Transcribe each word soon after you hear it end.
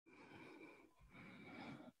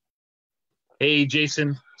Hey,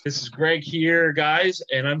 Jason. This is Greg here, guys,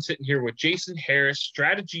 and I'm sitting here with Jason Harris,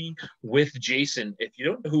 Strategy with Jason. If you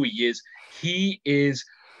don't know who he is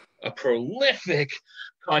a prolific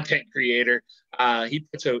content creator. He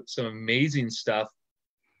puts out some amazing stuff.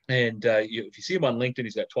 And if you see him on LinkedIn,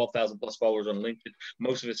 he's got 12,000 plus followers on LinkedIn.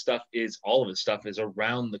 All of his stuff is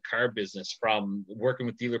around the car business, from working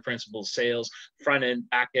with dealer principals, sales, front end,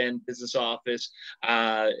 back end, business office,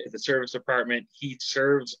 the service department. He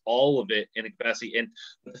serves all of it in a capacity. And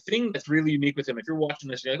the thing that's really unique with him, if you're watching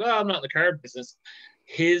this, you're like, oh, I'm not in the car business.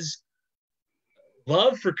 His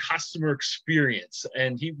love for customer experience,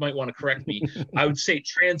 and he might want to correct me, I would say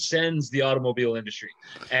transcends the automobile industry.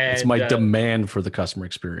 And it's my demand for the customer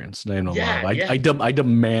experience. I know yeah, love. I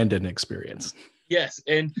demand an experience. Yes,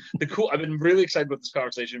 and I've been really excited about this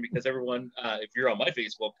conversation because everyone, if you're on my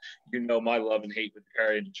Facebook, you know my love and hate with the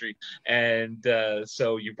car industry, and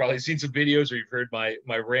so you've probably seen some videos or you've heard my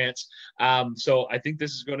rants. So I think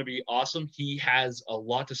this is going to be awesome. He has a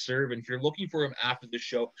lot to serve, and if you're looking for him after the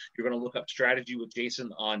show, you're going to look up Strategy with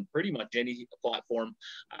Jason on pretty much any platform,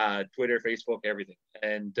 Twitter, Facebook, everything,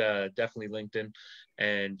 and definitely LinkedIn,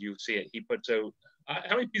 and you see it. He puts out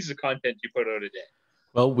how many pieces of content do you put out a day?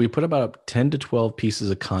 Well, we put about 10 to 12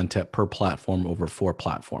 pieces of content per platform over 4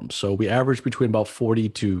 platforms. So we average between about 40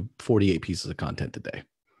 to 48 pieces of content a day.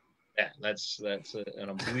 Yeah, that's an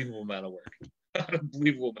unbelievable amount of work. An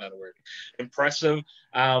unbelievable amount of work. Impressive,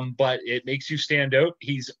 but it makes you stand out.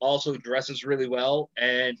 He's also dresses really well,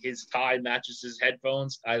 and his tie matches his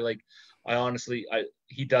headphones.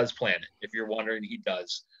 He does plan it. If you're wondering, he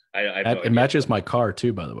does. It matches my car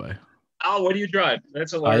too, by the way. Oh, what do you drive?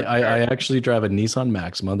 That's a large car. I actually drive a Nissan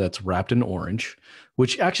Maxima that's wrapped in orange,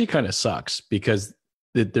 which actually kind of sucks because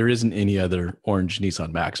there isn't any other orange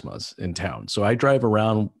Nissan Maximas in town. So I drive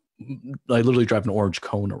around. I literally drive an orange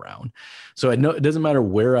cone around. So it doesn't matter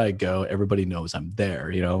where I go. Everybody knows I'm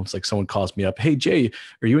there. You know, it's like someone calls me up. Hey, Jay,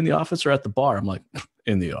 are you in the office or at the bar? I'm like,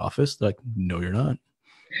 in the office. They're like, no, you're not.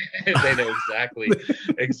 They know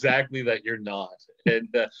exactly that you're not. And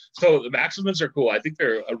so the Maximas are cool. I think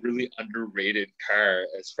they're a really underrated car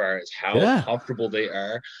as far as how comfortable they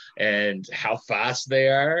are and how fast they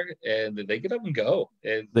are, and they get up and go.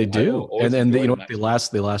 And they do, and then you know what,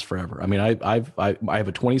 they last forever. I mean, I have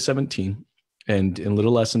a 2017, and in a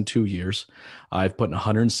little less than 2 years, I've put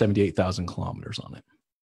 178,000 kilometers on it.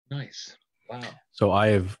 Nice, wow. So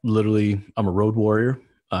I'm a road warrior.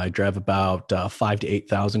 I drive about 5,000 to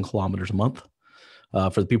 8,000 kilometers a month.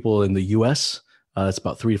 For the people in the U.S., it's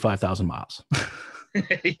about 3,000 to 5,000 miles.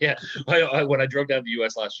 Yeah. When I drove down to the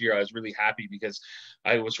U.S. last year, I was really happy because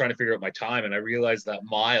I was trying to figure out my time, and I realized that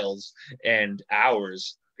miles and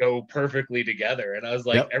hours go perfectly together. And I was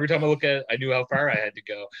like, Every time I look at it, I knew how far I had to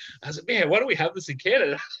go. I was like, man, why don't we have this in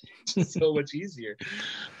Canada? It's just so much easier.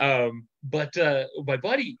 But my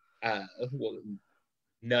buddy,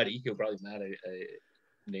 Nutty, he'll probably be mad I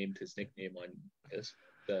named his nickname on this.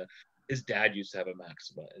 His dad used to have a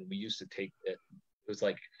Maxima, and we used to take it. It was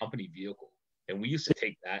like a company vehicle, and we used to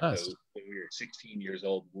take that out when we were 16 years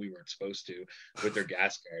old. We weren't supposed to, with their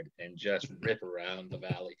gas card, and just rip around the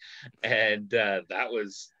valley. And that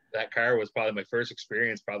car was probably my first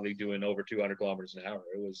experience, probably doing over 200 kilometers an hour.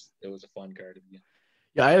 It was a fun car to be in.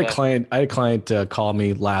 Yeah, I had a client call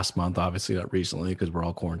me last month, obviously not recently because we're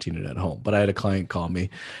all quarantined at home, but I had a client call me,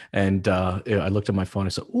 and I looked at my phone. I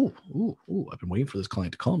said, ooh, I've been waiting for this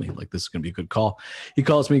client to call me. Like, this is going to be a good call. He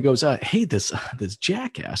calls me, he goes, hey, this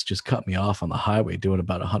jackass just cut me off on the highway doing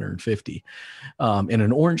about 150 in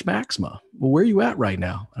an orange Maxima. Well, where are you at right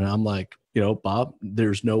now? And I'm like, Bob,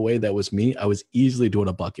 there's no way that was me. I was easily doing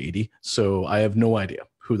 $180. So I have no idea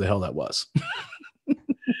who the hell that was.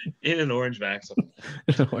 In an orange Maxima.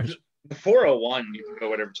 The 401, you can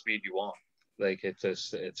go whatever speed you want. Like,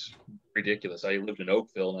 it's ridiculous. I lived in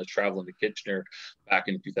Oakville, and I was traveling to Kitchener back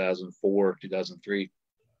in 2004, 2003.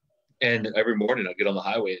 And every morning I'd get on the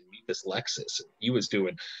highway and meet this Lexus. And he was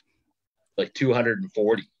doing like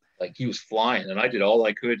 240. Like, he was flying. And I did all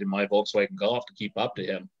I could in my Volkswagen Golf to keep up to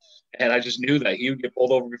him. And I just knew that he would get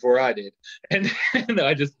pulled over before I did. And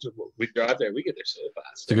we drive there. We get there so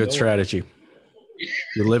fast. It's a good strategy.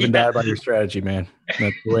 You live and die by your strategy, man.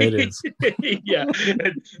 That's the way it is. Yeah.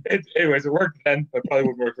 Anyways, it worked then. It probably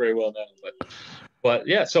wouldn't work very well now. But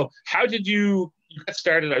yeah. So how did you get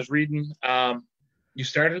started? I was reading. You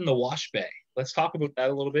started in the wash bay. Let's talk about that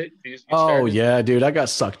a little bit. Yeah, dude. I got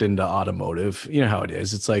sucked into automotive. You know how it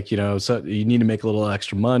is. It's like, so you need to make a little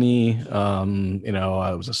extra money. It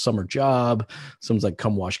was a summer job. Someone's like,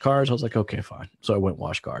 come wash cars. I was like, okay, fine. So I went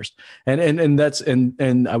wash cars. And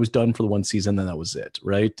I was done for the one season. Then that was it.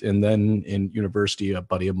 Right. And then in university, a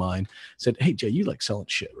buddy of mine said, hey, Jay, you like selling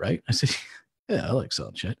shit, right? I said, yeah, I like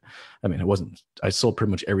selling shit. I mean, I sold pretty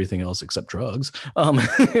much everything else except drugs. I'm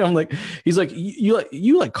like, he's like,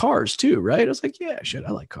 you like cars too, right? I was like, yeah, shit,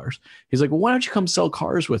 I like cars. He's like, well, why don't you come sell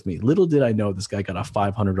cars with me? Little did I know this guy got a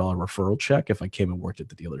 $500 referral check if I came and worked at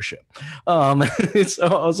the dealership. So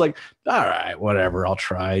I was like, all right, whatever, I'll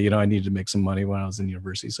try. I needed to make some money when I was in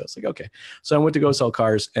university. So I was like, okay. So I went to go sell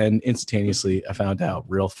cars, and instantaneously I found out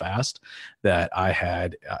real fast that I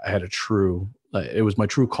had a true, it was my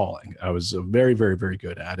true calling. I was very, very, very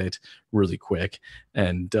good at it, really quick,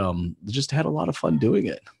 and just had a lot of fun doing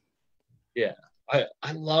it. Yeah,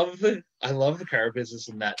 I love the car business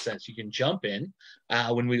in that sense. You can jump in.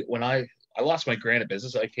 When I lost my granite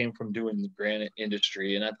business, I came from doing the granite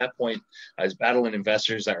industry, and at that point, I was battling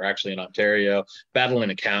investors that were actually in Ontario,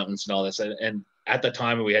 battling accountants and all this, and at the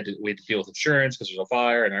time we had to deal with insurance because there's a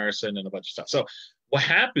fire and arson and a bunch of stuff. So what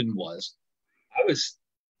happened was I was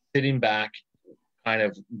sitting back, kind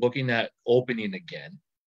of looking at opening again,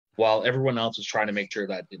 while everyone else was trying to make sure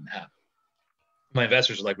that didn't happen. My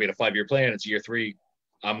investors are like, we had a 5-year plan. It's year 3.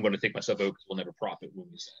 I'm going to take myself out because we'll never profit when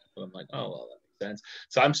we sell. But I'm like, oh, well, that makes sense.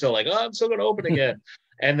 So I'm still like, oh, I'm still going to open again.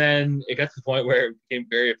 And then it got to the point where it became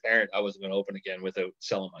very apparent I wasn't going to open again without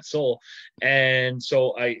selling my soul. And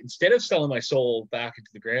so instead of selling my soul back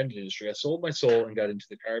into the granite industry, I sold my soul and got into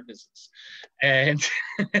the car business. And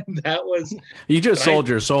that was... You just sold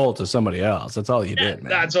your soul to somebody else. That's all you did,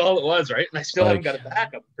 man. That's all it was, right? And I still haven't got it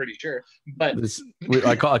back, I'm pretty sure. But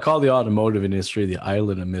I call the automotive industry the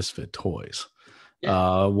island of misfit toys.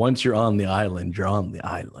 Yeah. Once you're on the island, you're on the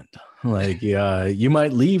island. Like, you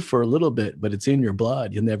might leave for a little bit, but it's in your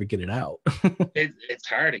blood. You'll never get it out. It's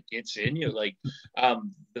hard. It gets in you. Like,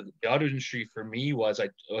 the auto industry for me was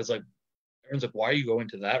like, everyone's like, why are you going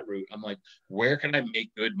to that route? I'm like, where can I make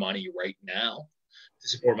good money right now to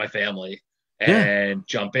support my family and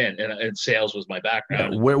jump in? And sales was my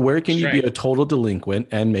background. Yeah. Where can you be a total delinquent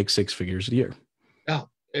and make 6 figures a year? Oh,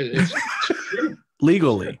 it's true.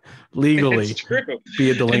 legally it's true.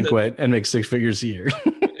 Be a delinquent and make 6 figures a year.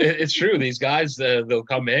 It's true. These guys, they'll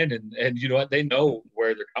come in and you know what? They know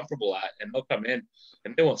where they're comfortable at, and they'll come in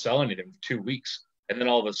and they won't sell anything for 2 weeks. And then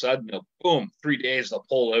all of a sudden, boom, 3 days, they'll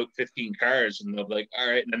pull out 15 cars and they'll be like, all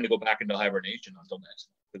right. And then they go back into hibernation until next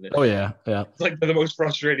month. Oh, yeah. Yeah. It's like the most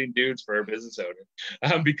frustrating dudes for a business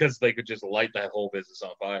owner because they could just light that whole business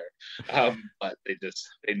on fire. But they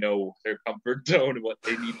know their comfort zone and what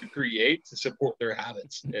they need to create to support their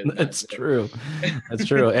habits. That's true. That's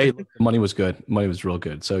true. Hey, look, the money was good. Money was real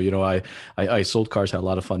good. So, I sold cars, had a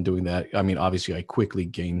lot of fun doing that. I mean, obviously I quickly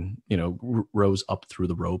gained, rose up through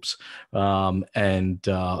the ropes. And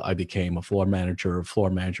I became a floor manager. Floor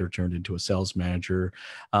manager turned into a sales manager.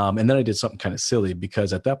 And then I did something kind of silly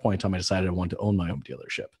because at that point in time, I decided I wanted to own my own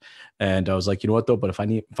dealership. And I was like, you know what though, but if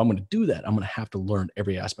I'm going to do that, I'm going to have to learn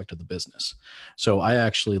every aspect of the business. So I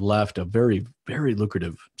actually left a very, very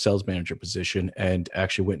lucrative sales manager position and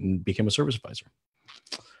actually went and became a service advisor.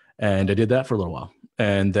 And I did that for a little while.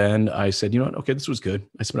 And then I said, you know what? Okay, this was good.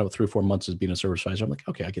 I spent about 3 or 4 months as being a service advisor. I'm like,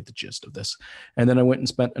 okay, I get the gist of this. And then I went and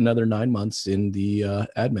spent another 9 months in the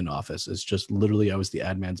admin office. It's just literally, I was the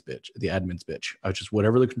admin's bitch. I was just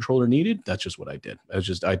whatever the controller needed. That's just what I did.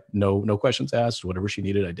 No questions asked. Whatever she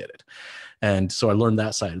needed, I did it. And so I learned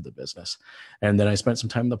that side of the business. And then I spent some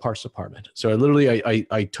time in the parts department. So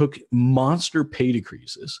I took monster pay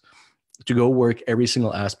decreases to go work every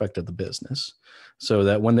single aspect of the business so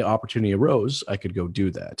that when the opportunity arose, I could go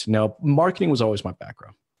do that. Now, marketing was always my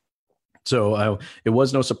background. So it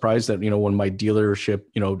was no surprise that, when my dealership,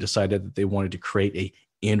 decided that they wanted to create a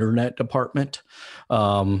internet department,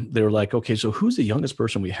 they were like, okay, so who's the youngest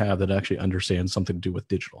person we have that actually understands something to do with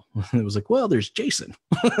digital? And it was like, well, there's Jason.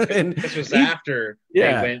 And this was after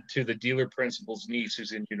they went to the dealer principal's niece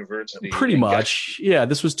who's in university. Pretty much. Yeah.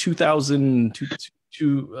 This was 2002.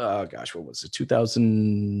 What was it?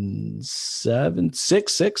 2007,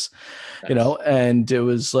 six, nice. And it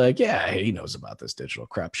was like, yeah, he knows about this digital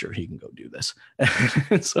crap. Sure, he can go do this.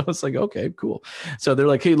 And so it's like, okay, cool. So they're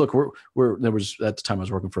like, hey, look, there was at the time I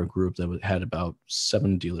was working for a group that had about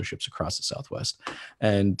 7 dealerships across the Southwest.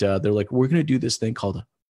 And they're like, we're going to do this thing called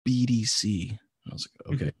BDC. And I was like,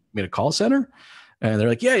 okay, you mean a call center? And they're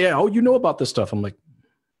like, yeah. Oh, you know about this stuff. I'm like,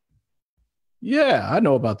 yeah, I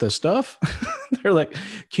know about this stuff. They're like,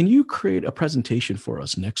 can you create a presentation for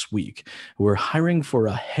us next week? We're hiring for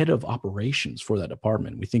a head of operations for that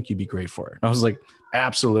department. We think you'd be great for it. And I was like,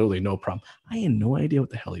 absolutely, no problem. I had no idea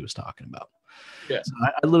what the hell he was talking about. Yeah. So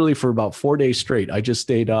I literally for about 4 days straight, I just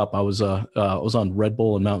stayed up. I was on Red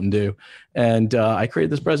Bull and Mountain Dew, and I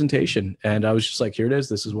created this presentation. And I was just like, here it is.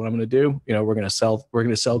 This is what I'm going to do. We're going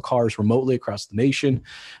to sell cars remotely across the nation.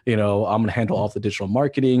 I'm going to handle all the digital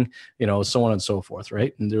marketing. So on and so forth.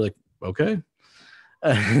 Right? And they're like, okay.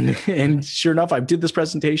 And sure enough, I did this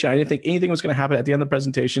presentation. I didn't think anything was going to happen at the end of the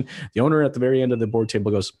presentation. The owner at the very end of the board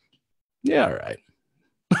table goes, yeah, all right.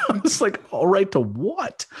 I was like, all right to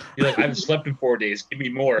what? You're like, I've slept in 4 days. Give me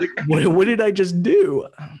more. What did I just do?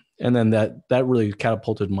 And then that really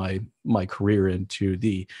catapulted my career into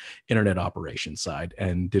the internet operations side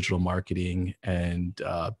and digital marketing and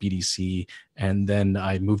BDC. And then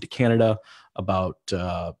I moved to Canada about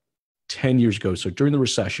 10 years ago. So during the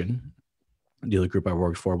recession, the dealer group I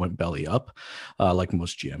worked for went belly up, like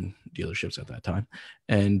most GM dealerships at that time.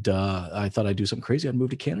 And I thought I'd do something crazy. I'd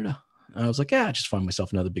move to Canada. I was like, I just find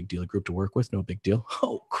myself another big dealer group to work with. No big deal.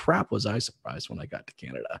 Oh, crap. Was I surprised when I got to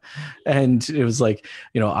Canada? And it was like,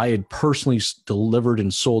 I had personally delivered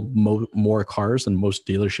and sold more cars than most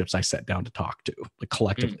dealerships I sat down to talk to, like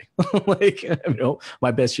collectively.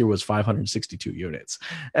 My best year was 562 units.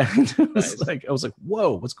 And it was I was like,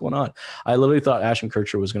 whoa, what's going on? I literally thought Ashton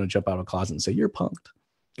Kutcher was going to jump out of a closet and say, you're punked.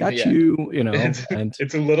 Got you, and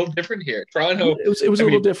it's a little different here. Toronto, it was a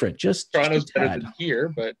little different. Toronto's better than here,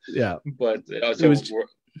 but yeah. But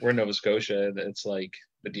we're in Nova Scotia, and it's like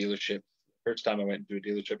the dealership. First time I went to a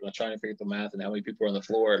dealership, and I'm trying to figure out the math and how many people are on the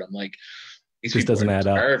floor, and I'm like, this doesn't add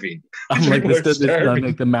up. I'm like,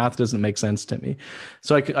 the math doesn't make sense to me.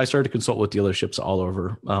 So I started to consult with dealerships all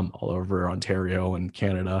over Ontario and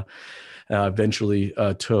Canada. Eventually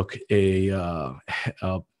took a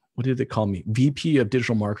what did they call me? VP of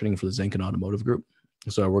digital marketing for the Zenkin Automotive Group.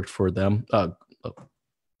 So I worked for them.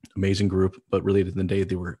 Amazing group, but really at the end of the day,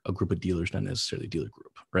 they were a group of dealers, not necessarily a dealer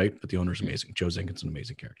group, right? But the owner's amazing. Joe Zenkin's an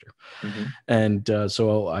amazing character. Mm-hmm. And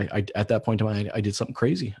so I at that point in time, I did something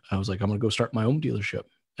crazy. I was like, I'm going to go start my own dealership.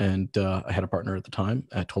 And I had a partner at the time.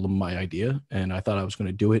 I told him my idea, and I thought I was going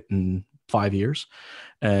to do it in 5 years.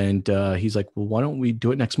 And he's like, well, why don't we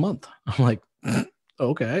do it next month? I'm like,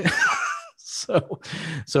 okay.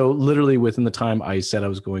 So literally within the time I said I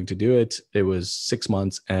was going to do it, it was 6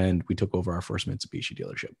 months, and we took over our first Mitsubishi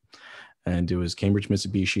dealership. And it was Cambridge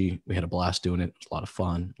Mitsubishi. We had a blast doing it. It was a lot of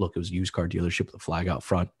fun. Look, it was a used car dealership with a flag out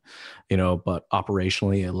front, but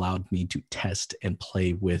operationally it allowed me to test and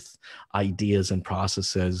play with ideas and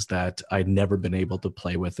processes that I'd never been able to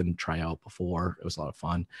play with and try out before. It was a lot of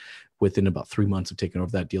fun. Within about 3 months of taking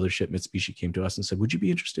over that dealership, Mitsubishi came to us and said, would you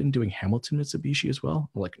be interested in doing Hamilton Mitsubishi as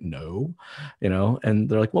well? I'm like, no, and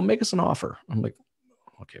they're like, well, make us an offer. I'm like,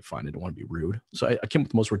 okay, fine. I don't want to be rude. So I came up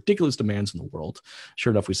with the most ridiculous demands in the world. Sure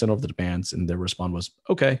enough, we sent over the demands, and their response was,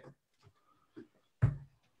 okay.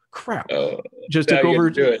 Crap. Just took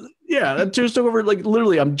over. Yeah, just took over. Like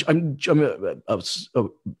literally, I'm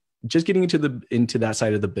just getting into that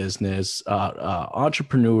side of the business,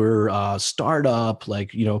 entrepreneur, startup,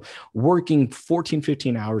 working 14,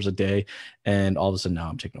 15 hours a day. And all of a sudden now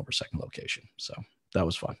I'm taking over second location. So that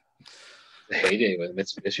was fun. The heyday when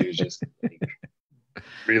Mitsubishi was just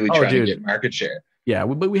really trying to get market share. Yeah,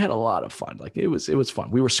 but we had a lot of fun. Like it was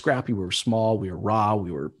fun. We were scrappy. We were small. We were raw.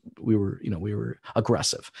 We were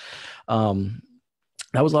aggressive.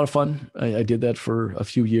 That was a lot of fun. I did that for a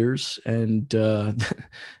few years and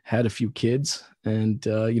had a few kids. And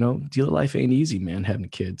dealer life ain't easy, man, having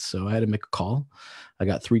kids. So I had to make a call. I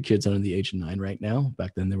got 3 kids under the age of 9 right now.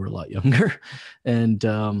 Back then they were a lot younger. And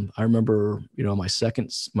I remember, my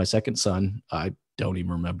second son, I don't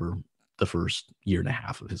even remember the first year and a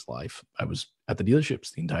half of his life. I was at the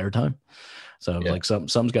dealerships the entire time. So I was like,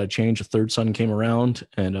 something's got to change. A third son came around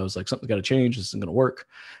and I was like, something's got to change. This isn't going to work.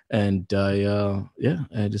 And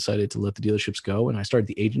I decided to let the dealerships go, and I started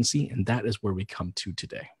the agency, and that is where we come to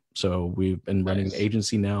today. So we've been running an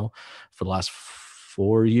agency now for the last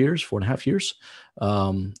 4.5 years.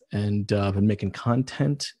 And I've been making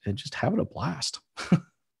content and just having a blast.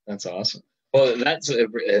 That's awesome. Well,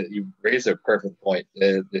 you raised a perfect point.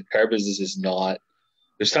 The car business is not.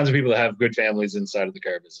 There's tons of people that have good families inside of the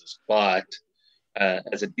car business, but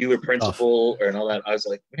as a dealer principal and all that, I was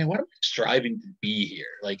like, man, what am I striving to be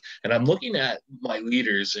here? And I'm looking at my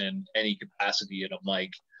leaders in any capacity, and I'm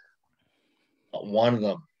like, one of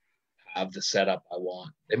them have the setup I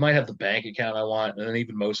want. They might have the bank account I want, and then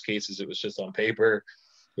even most cases it was just on paper.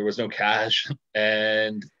 There was no cash,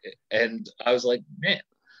 and I was like, man,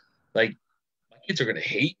 my kids are going to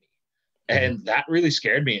hate me. And that really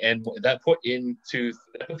scared me. And that put things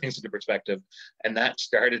into perspective. And that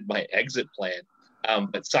started my exit plan.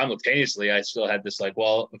 But simultaneously, I still had this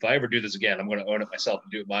well, if I ever do this again, I'm going to own it myself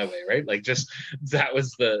and do it my way. Right. That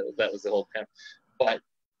was the whole plan. But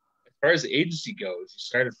as far as the agency goes, you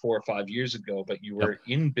started 4 or 5 years ago, but you were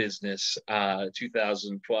in business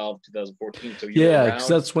 2012, 2014. So you were Yeah, because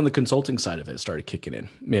around. that's when the consulting side of it started kicking in,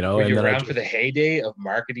 Were and you then around for the heyday of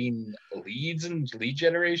marketing leads and lead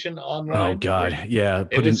generation oh online? God. Yeah.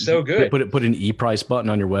 It was so good. Put an e-price button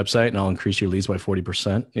on your website and I'll increase your leads by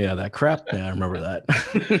 40%. Yeah, that crap. Yeah, I remember Well,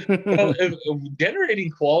 that. generating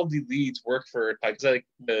quality leads work for like the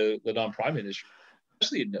non-prime industry,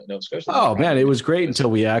 especially in Nova Scotia. The Oh non-prime man, it was industry great until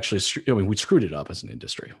we actually, we screwed it up as an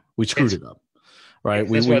industry. We screwed it up. Right.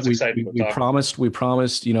 That's what's exciting about talking. We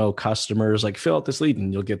promised, customers like fill out this lead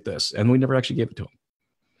and you'll get this. And we never actually gave it to them.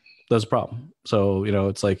 That's a problem. So,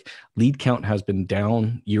 it's like lead count has been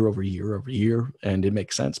down year over year. And it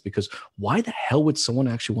makes sense because why the hell would someone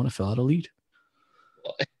actually want to fill out a lead?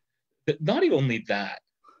 Not only that,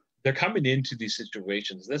 they're coming into these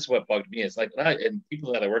situations. This is what bugged me. It's like, and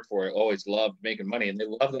people that I work for always love making money and they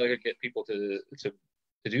love to get people to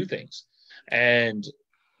do things. And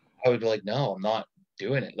I would be like, no, I'm not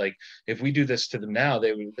doing it. Like, if we do this to them now,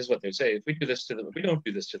 this is what they say. If we do this to them, if we don't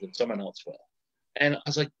do this to them, someone else will. And I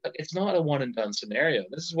was like, it's not a one and done scenario.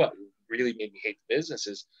 This is what really made me hate the business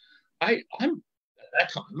is I'm at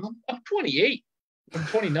that time, I'm 28. I'm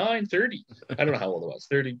 29, 30. I don't know how old I was.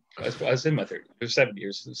 30. I was in my 30s. It was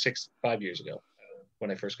 5 years ago when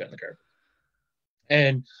I first got in the car.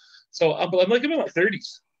 And so I'm like, I'm in my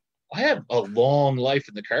 30s. I have a long life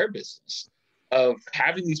in the car business of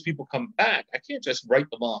having these people come back. I can't just write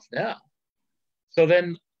them off now. So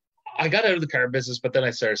then I got out of the car business, but then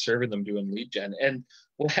I started serving them doing lead gen. And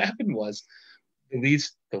what happened was the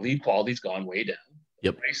lead quality's gone way down.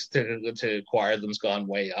 Yep. The price to acquire them's gone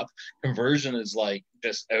way up. Conversion is like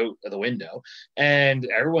just out of the window, and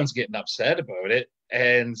everyone's getting upset about it.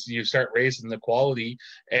 And you start raising the quality,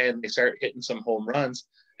 and they start hitting some home runs.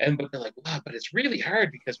 But they're like, wow, but it's really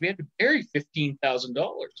hard because we had to bury $15,000.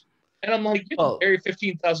 And I'm like, you didn't bury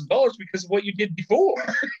 $15,000 because of what you did before.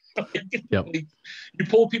 Yep. You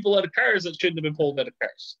pulled people out of cars that shouldn't have been pulled out of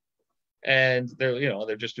cars. And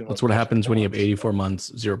they're just doing. That's what happens when you have 84 months,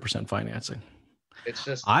 0% financing. It's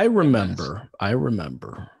just. I remember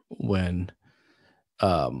when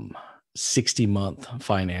 60-month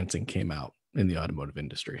financing came out in the automotive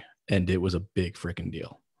industry, and it was a big freaking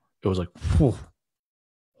deal. It was like, whew,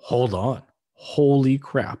 hold on. Holy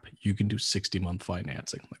crap, you can do 60-month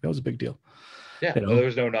financing. Like, that was a big deal. Yeah, well, there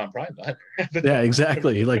was no non-prime. Yeah,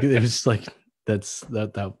 exactly. Like, it was like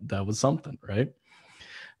that was something, right?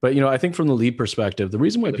 But I think from the lead perspective, the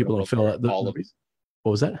reason why people don't fill out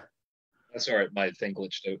what was that? That's all right. My thing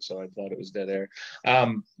glitched out, so I thought it was dead air.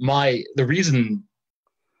 The reason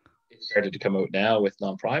it started to come out now with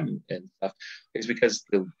non-prime and stuff is because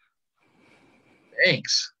the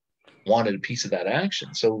banks wanted a piece of that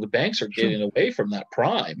action. So the banks are getting away from that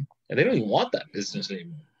prime, and they don't even want that business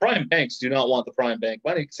anymore. Prime banks do not want the prime bank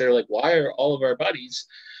money because they're like, why are all of our buddies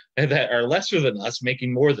that are lesser than us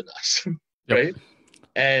making more than us, right?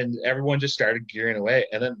 And everyone just started gearing away,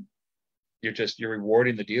 and then you're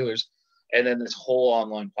rewarding the dealers, and then this whole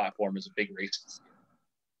online platform is a big race,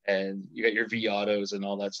 and you got your V autos and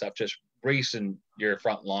all that stuff just racing your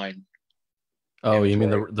front line. Oh, you mean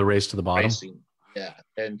the race to the bottom? Racing. Yeah,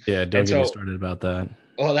 don't get me started about that.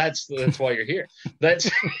 Well, that's why you're here.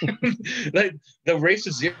 That's like the race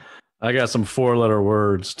is zero. I got some 4-letter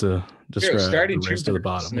words to describe starting the race to the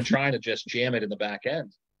bottom, and then trying to just jam it in the back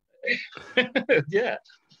end. yeah,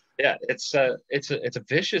 it's a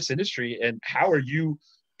vicious industry. And how are you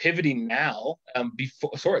pivoting now?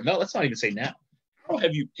 Let's not even say now. How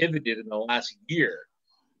have you pivoted in the last year?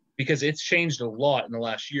 Because it's changed a lot in the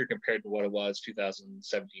last year compared to what it was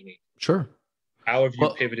 2017. Sure. How have you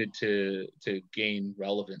pivoted to gain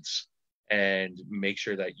relevance and make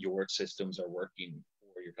sure that your systems are working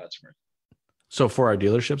for your customers? So for our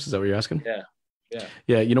dealerships, is that what you're asking? Yeah.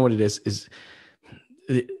 You know what it is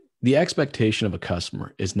the expectation of a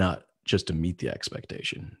customer is not just to meet the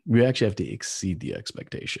expectation. You actually have to exceed the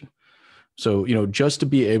expectation. So, just to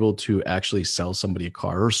be able to actually sell somebody a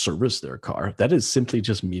car or service their car, that is simply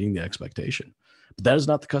just meeting the expectation. But that is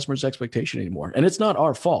not the customer's expectation anymore. And it's not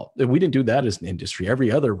our fault. We didn't do that as an industry.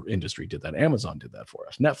 Every other industry did that. Amazon did that for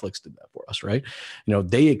us. Netflix did that for us, right?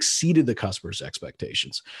 They exceeded the customer's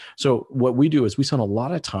expectations. So what we do is we spend a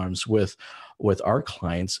lot of times with our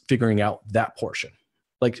clients figuring out that portion.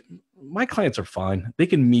 Like, my clients are fine. They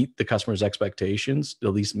can meet the customer's expectations, at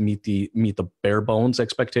least meet the bare bones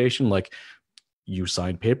expectation. Like, you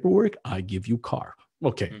sign paperwork, I give you car.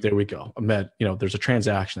 Okay, there we go. I'm at, there's a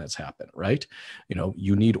transaction that's happened, right?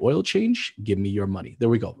 You need oil change, give me your money. There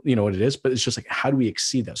we go. You know what it is, but it's just like, how do we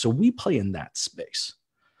exceed that? So we play in that space.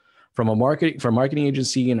 From a marketing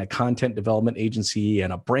agency and a content development agency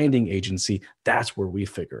and a branding agency, that's where we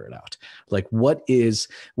figure it out. Like it's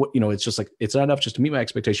just like, it's not enough just to meet my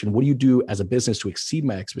expectation. What do you do as a business to exceed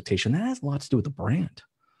my expectation? That has a lot to do with the brand.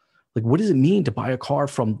 Like, what does it mean to buy a car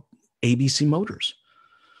from ABC Motors?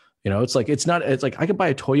 It's like I could buy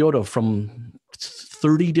a Toyota from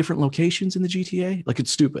 30 different locations in the GTA. Like,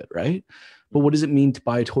 it's stupid, right? But what does it mean to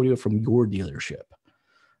buy a Toyota from your dealership?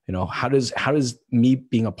 How does me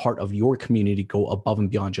being a part of your community go above and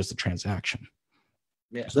beyond just the transaction?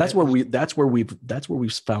 Yeah. So that's where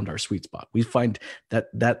we've found our sweet spot. We find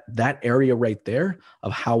that area right there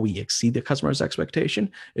of how we exceed the customer's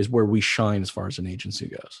expectation is where we shine as far as an agency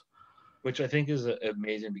goes. Which I think is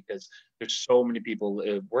amazing, because there's so many people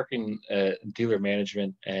working dealer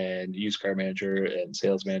management and used car manager and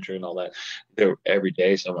sales manager and all that. Every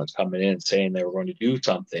day someone's coming in saying they were going to do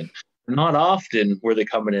something. Not often were they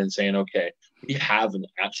coming in saying, okay, we have an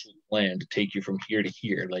actual plan to take you from here to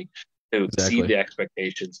here, like to exceed the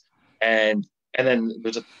expectations. And then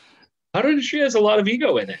auto industry has a lot of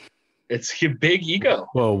ego in it. It's a big ego.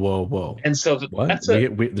 Whoa. And so what?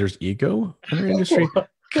 There's ego in our industry?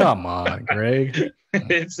 Come on, Greg.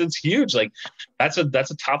 It's huge. Like that's a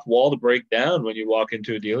tough wall to break down when you walk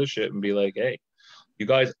into a dealership and be like, hey, you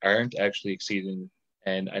guys aren't actually exceeding,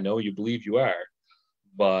 and I know you believe you are,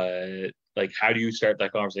 but like, how do you start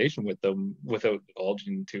that conversation with them without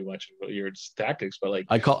divulging too much of your tactics? But like,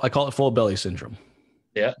 I call it full belly syndrome.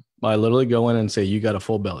 Yeah. I literally go in and say, you got a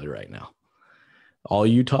full belly right now. All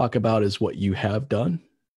you talk about is what you have done.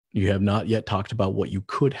 You have not yet talked about what you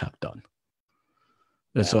could have done.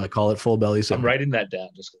 And so I call it full belly syndrome. I'm writing that down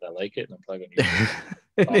just because I like it, and I'm plugging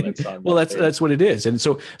you comments on. Well, that's what it is. And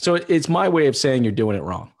so it's my way of saying you're doing it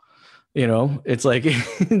wrong. It's like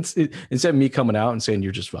instead of me coming out and saying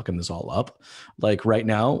you're just fucking this all up, like right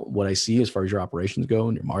now, what I see as far as your operations go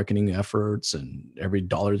and your marketing efforts and every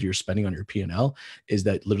dollar that you're spending on your P&L is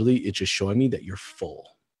that literally it's just showing me that you're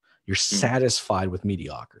full. You're satisfied with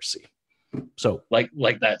mediocrity. So like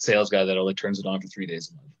that sales guy that only turns it on for 3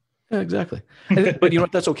 days a month. Yeah, exactly. But you know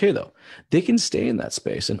what? That's okay though. They can stay in that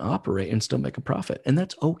space and operate and still make a profit, and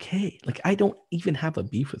that's okay. Like, I don't even have a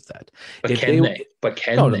beef with that. But can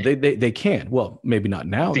they? They can. Well, maybe not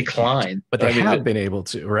now. Decline, but they have been able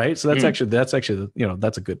to, right? So that's actually that's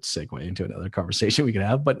a good segue into another conversation we can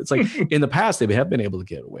have. But it's like in the past they have been able to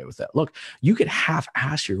get away with that. Look, you could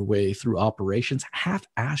half-ass your way through operations,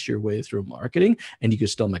 half-ass your way through marketing, and you could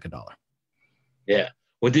still make $1. Yeah.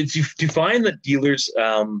 Well, do you find that dealers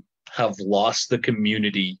have lost the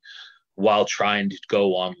community while trying to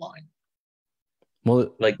go online?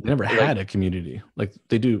 Well, like they never had a community like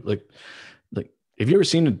they do. Like have you ever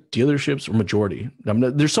seen the dealerships or majority?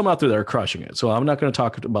 There's some out there that are crushing it. So I'm not going to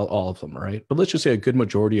talk about all of them, right? But let's just say a good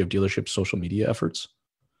majority of dealerships' social media efforts.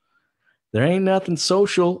 There ain't nothing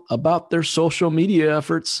social about their social media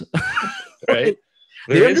efforts. Right.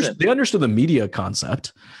 They understood the media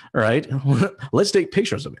concept, right? Let's take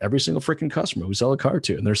pictures of every single freaking customer we sell a car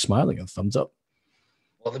to, and they're smiling and thumbs up.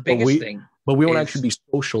 Well, the biggest thing, but we won't actually be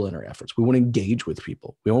social in our efforts. We won't engage with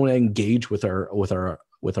people. We won't engage with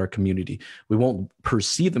our community. We won't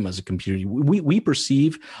perceive them as a community. We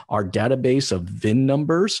perceive our database of VIN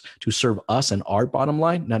numbers to serve us and our bottom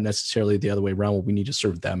line, not necessarily the other way around. Where we need to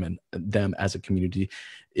serve them and them as a community.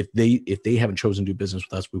 If they haven't chosen to do business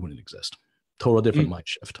with us, we wouldn't exist. Total different mind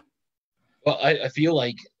shift. Well, I feel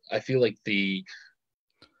like the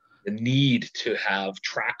need to have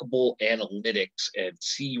trackable analytics and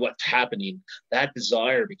see what's happening, that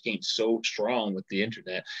desire became so strong with the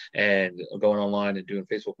internet and going online and doing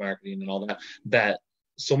Facebook marketing and all that, that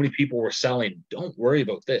so many people were selling, don't worry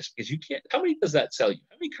about this, because you can't, how many does that sell you?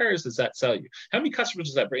 How many cars does that sell you? How many customers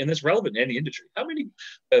does that bring? And that's relevant in any industry. How many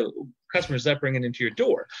customers is that bringing into your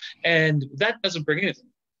door? And that doesn't bring anything.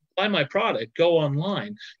 Buy my product, go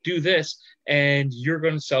online, do this, and you're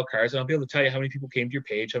going to sell cars. And I'll be able to tell you how many people came to your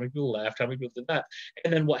page, how many people left, how many people did that.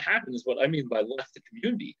 And then what happened is, what I mean by left the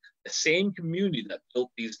community, the same community that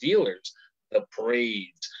built these dealers, the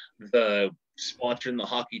parades, the sponsoring the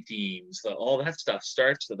hockey teams, all that stuff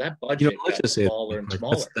starts, that budget got smaller and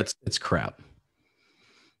smaller. It's crap.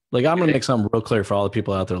 Like, I'm going to make something real clear for all the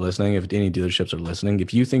people out there listening. If any dealerships are listening,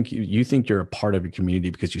 if you think you're a part of your community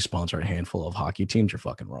because you sponsor a handful of hockey teams, you're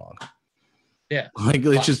fucking wrong. Yeah. Like,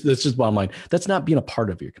 that's just bottom line. That's not being a part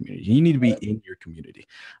of your community. You need to be in your community.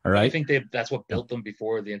 All right. You think that's what built them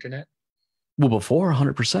before the internet? Well, before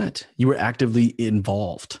 100%, you were actively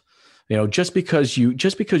involved. Just because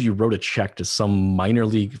you wrote a check to some minor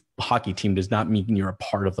league hockey team does not mean you're a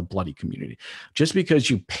part of the bloody community. Just because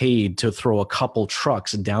you paid to throw a couple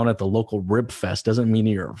trucks down at the local rib fest doesn't mean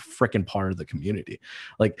you're a freaking part of the community.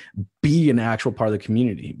 Like, be an actual part of the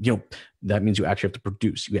community. That means you actually have to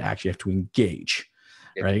produce. You actually have to engage,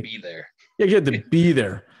 right? Be there. Yeah, you have to be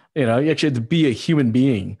there. You actually have to be a human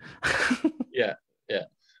being. Yeah,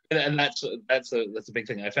 and that's a big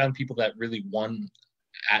thing. I found people that really won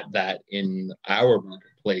at that in our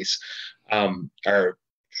marketplace are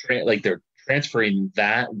they're transferring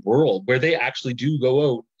that world where they actually do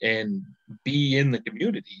go out and be in the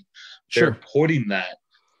community. Sure. They're putting that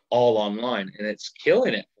all online, and it's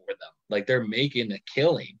killing it for them. Like, they're making a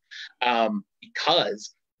killing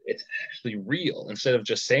because it's actually real. Instead of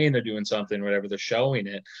just saying they're doing something, whatever, they're showing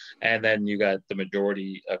it. And then you got the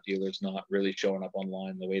majority of dealers not really showing up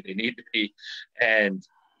online the way they need to be. And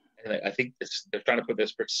I think they're trying to put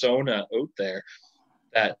this persona out there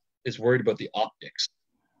that is worried about the optics.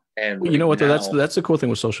 And well, you know what? That's the cool thing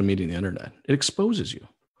with social media and the internet. It exposes you.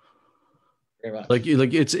 Very much. Like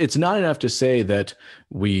it's not enough to say that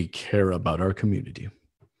we care about our community.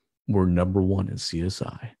 We're number one in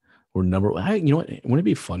CSI. We're number one. You know what? Wouldn't it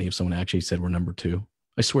be funny if someone actually said we're number two?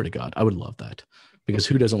 I swear to God, I would love that, because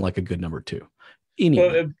who doesn't like a good number two? Anyway.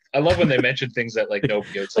 Well, I love when they mention things that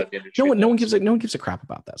nobody outside the industry. No one gives a crap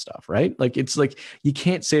about that stuff, right? Like, it's like, you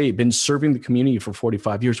can't say been serving the community for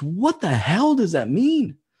 45 years. What the hell does that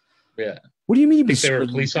mean? Yeah. What do you mean? I think they were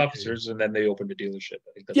police officers and then they opened a dealership.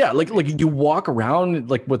 I think yeah, like you walk around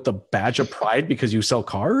with the badge of pride because you sell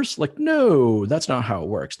cars. Like, no, that's not how it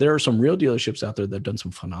works. There are some real dealerships out there that have done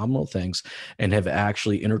some phenomenal things and have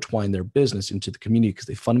actually intertwined their business into the community because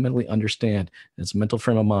they fundamentally understand, and it's a mental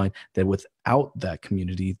frame of mind, that without that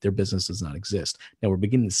community, their business does not exist. Now we're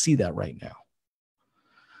beginning to see that right now.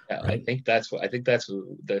 Yeah, right? I think that's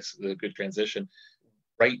a good transition.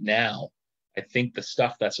 Right now, I think the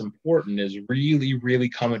stuff that's important is really, really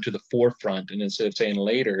coming to the forefront. And instead of saying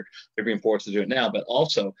later, they're being forced to do it now. But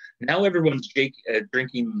also, now everyone's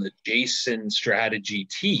drinking the Jason strategy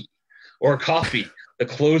tea or coffee, the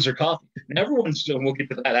closer coffee. And everyone's doing, we'll get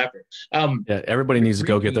to that after. Yeah, everybody needs to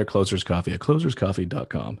go get their closer's coffee at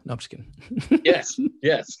closerscoffee.com. No, I'm just kidding.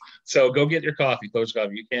 Yes. So go get your coffee, Closer's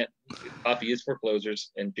Coffee. Coffee is for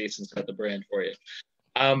closers, and Jason's got the brand for you.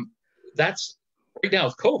 That's right now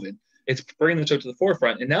with COVID. It's bringing this out to the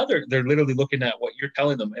forefront, and now they're literally looking at what you're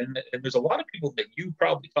telling them. And there's a lot of people that you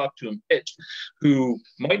probably talked to and pitched who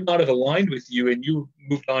might not have aligned with you, and you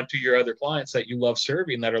moved on to your other clients that you love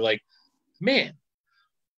serving that are like, man,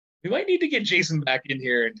 we might need to get Jason back in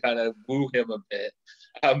here and kind of woo him a bit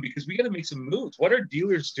because we got to make some moves. What are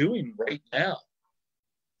dealers doing right now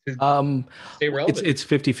to stay relevant? It's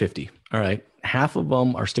 50-50. All right. Half of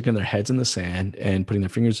them are sticking their heads in the sand and putting their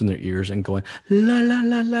fingers in their ears and going la la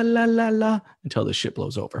la la la la la until the shit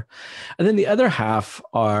blows over. And then the other half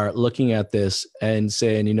are looking at this and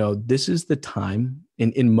saying, this is the time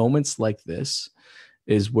in moments like this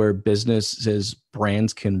is where businesses,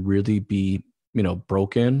 brands can really be,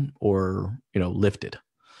 broken or, lifted.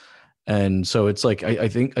 And so it's like, I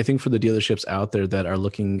think for the dealerships out there that are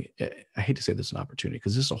looking, I hate to say this is an opportunity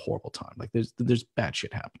because this is a horrible time. Like there's bad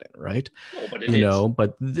shit happening, right? No,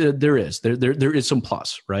 but it is. But there is some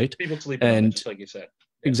plus, right? People sleeping on it, just like you said.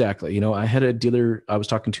 Yeah. Exactly. I had a dealer I was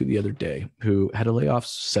talking to the other day who had to lay off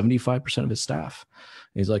 75% of his staff.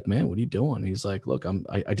 And he's like, man, what are you doing? He's like, look,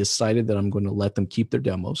 I decided that I'm going to let them keep their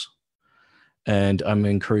demos. And I'm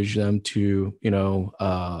encouraging them to,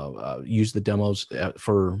 use the demos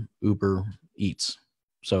for Uber Eats.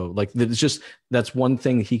 So that's one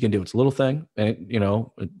thing he can do. It's a little thing, and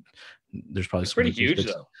there's probably it's pretty huge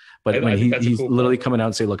though. But he's cool literally coming out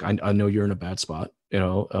and say, look, I know you're in a bad spot. I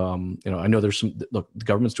know there's the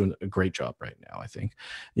government's doing a great job right now, I think,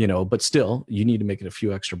 but still you need to make it a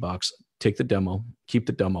few extra bucks, take the demo, keep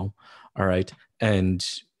the demo. All right. And,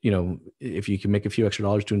 if you can make a few extra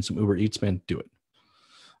dollars doing some Uber Eats, man, do it.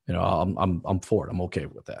 I'm for it. I'm okay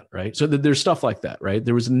with that. Right. So there's stuff like that. Right.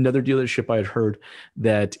 There was another dealership I had heard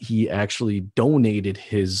that he actually donated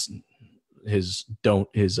his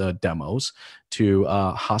demos to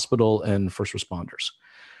hospital and first responders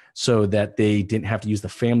so that they didn't have to use the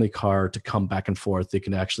family car to come back and forth. They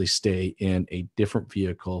can actually stay in a different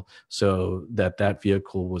vehicle so that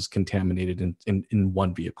vehicle was contaminated in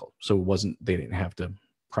one vehicle. So they didn't have to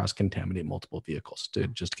cross-contaminate multiple vehicles to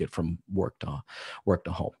just get from work to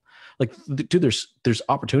home. Like, dude, there's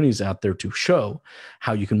opportunities out there to show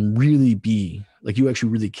how you can really be like, you actually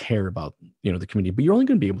really care about, the community, but you're only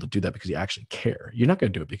going to be able to do that because you actually care. You're not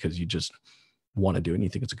going to do it because you just want to do it and you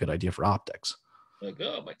think it's a good idea for optics. Like,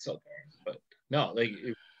 oh, I might sell cars, but no, like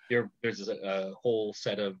there's a whole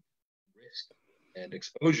set of risk and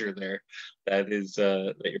exposure there that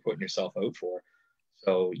you're putting yourself out for.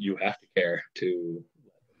 So you have to care to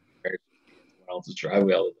someone else's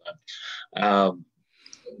driveway all the time.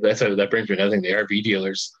 That brings me to another thing. The RV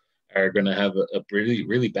dealers are going to have a really,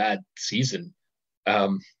 really bad season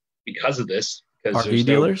because of this. Because RV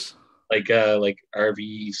dealers, like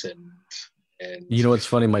RVs and you know what's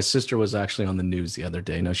funny? My sister was actually on the news the other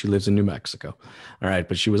day. Now she lives in New Mexico, all right,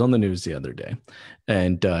 but she was on the news the other day,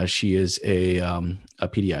 and she is a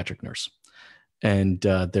pediatric nurse, and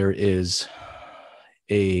there is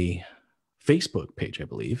a Facebook page, I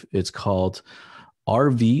believe it's called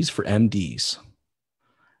RVs for MDs.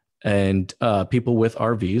 And people with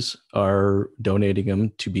RVs are donating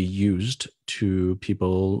them to be used to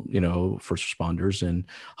people, first responders and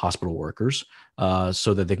hospital workers,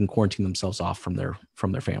 so that they can quarantine themselves off from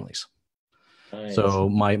their families. Nice. So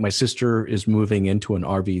my sister is moving into an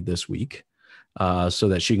RV this week, so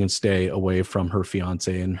that she can stay away from her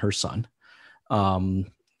fiance and her son, so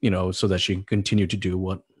that she can continue to do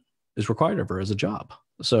what is required of her as a job.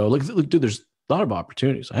 So look, dude, there's a lot of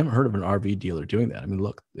opportunities. I haven't heard of an RV dealer doing that. I mean,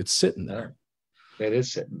 look, it's sitting there. It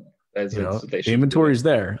is sitting there. The inventory is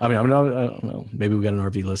there. I don't know. Maybe we got an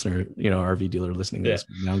RV listener, RV dealer listening to this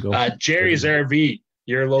now. Jerry's RV.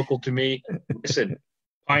 You're local to me. Listen,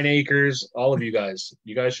 Pine Acres, all of you guys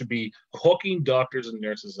should be hooking doctors and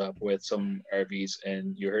nurses up with some RVs,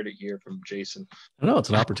 and you heard it here from Jason. I know it's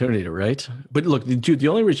an opportunity, right? But look, dude, the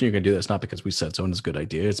only reason you're going to do this, not because we said so and it's a good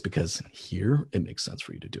idea, it's because here it makes sense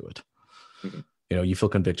for you to do it. Mm-hmm. You feel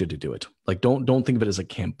convicted to do it. Like, don't think of it as a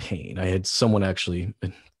campaign. I had someone actually,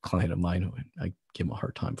 a client of mine, who I gave him a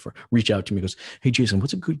hard time for, reach out to me, goes, "Hey, Jason,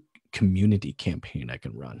 what's a good community campaign I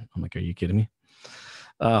can run?" I'm like, "Are you kidding me?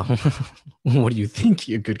 What do you think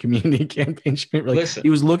a good community campaign should be?" Listen,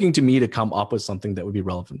 he was looking to me to come up with something that would be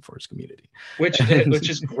relevant for his community. Which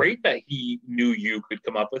is great that he knew you could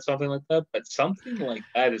come up with something like that. But something like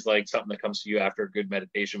that is like something that comes to you after a good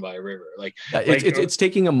meditation by a river. It's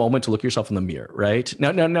taking a moment to look yourself in the mirror, right?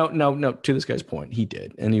 No. To this guy's point, he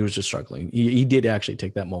did, and he was just struggling. He did actually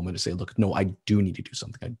take that moment to say, "Look, no, I do need to do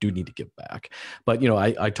something. I do need to give back." But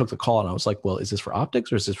I took the call and I was like, "Well, is this for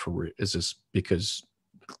optics or is this because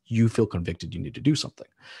you feel convicted you need to do something?"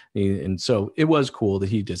 And so it was cool that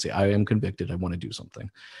he did say, "I am convicted. I want to do something."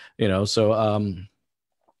 So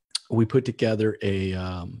we put together a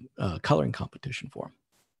coloring competition for him.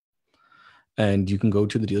 And you can go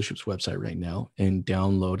to the dealership's website right now and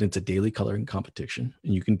download. It's a daily coloring competition,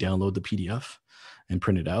 and you can download the PDF and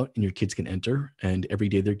print it out, and your kids can enter. And every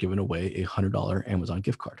day they're giving away a $100 Amazon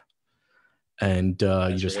gift card. And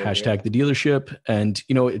you just hashtag the dealership. And,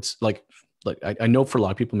 it's like, I know for a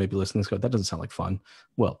lot of people maybe listening to this, that doesn't sound like fun.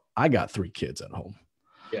 Well, I got 3 kids at home.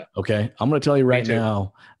 Yeah. Okay. I'm going to tell you right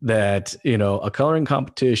now that, a coloring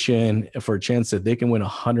competition for a chance that they can win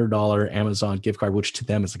 $100 Amazon gift card, which to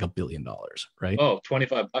them is like $1 billion, right? Oh,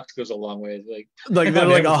 $25 goes a long way. Like they're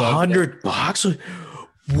like $100.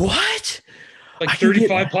 What? Like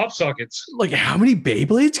 35 pop sockets. Like, how many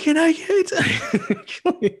Beyblades can I get?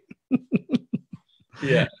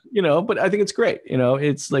 Yeah. But I think it's great.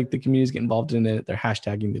 It's like the communities get involved in it. They're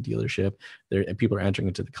hashtagging the dealership. And people are entering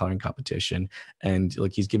into the coloring competition. And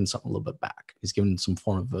like, he's giving something a little bit back. He's giving some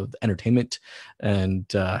form of entertainment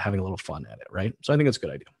and having a little fun at it, right? So I think it's a good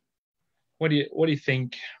idea. What do you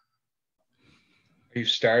think? Are you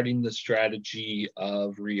starting the strategy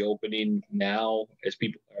of reopening now?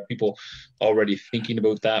 Are people already thinking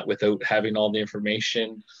about that without having all the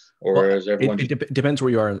information? Or is everyone? It depends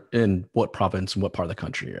where you are in what province and what part of the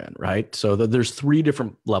country you're in, right? So there's 3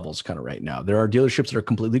 different levels kind of right now. There are dealerships that are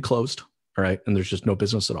completely closed, all right, and there's just no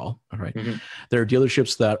business at all right? Mm-hmm. There are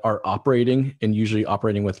dealerships that are operating and usually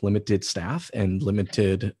operating with limited staff and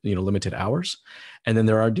limited hours. And then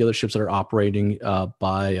there are dealerships that are operating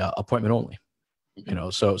by appointment only.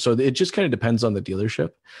 So it just kind of depends on the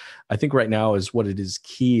dealership. I think right now is what it is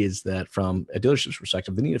key is that from a dealership's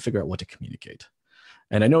perspective, they need to figure out what to communicate.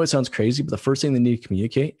 And I know it sounds crazy, but the first thing they need to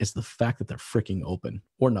communicate is the fact that they're freaking open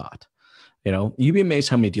or not. You'd be amazed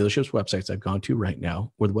how many dealerships websites I've gone to right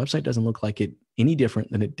now where the website doesn't look like it any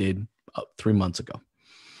different than it did 3 months ago.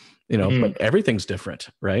 But everything's different,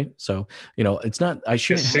 right? So, it's not, I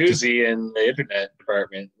shouldn't. Susie in the internet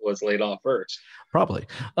department was laid off first. Probably.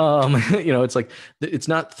 It's like, it's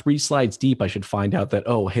not 3 slides deep. I should find out that,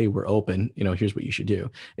 oh, hey, we're open. Here's what you should do.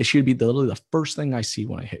 It should be literally the first thing I see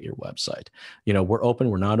when I hit your website. We're open,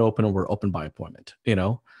 we're not open, or we're open by appointment,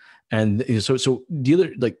 And so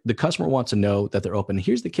dealer, like the customer wants to know that they're open.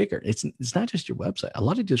 Here's the kicker. It's not just your website. A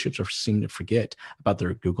lot of dealerships seem to forget about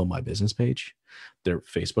their Google My Business page, their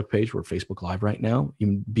Facebook page. We're Facebook Live right now.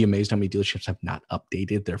 You'd be amazed how many dealerships have not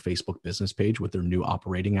updated their Facebook business page with their new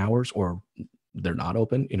operating hours, or they're not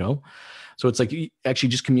open, So it's like actually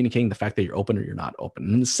just communicating the fact that you're open or you're not open.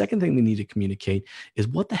 And then the second thing they need to communicate is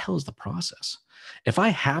what the hell is the process? If I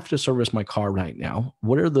have to service my car right now,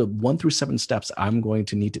 what are the 1 through 7 steps I'm going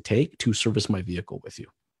to need to take to service my vehicle with you?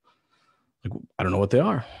 Like, I don't know what they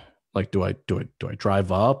are. Like, do I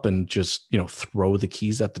drive up and just, throw the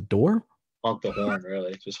keys at the door? Honk the horn,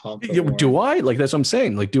 really. Just honk the horn. Do I? Like, that's what I'm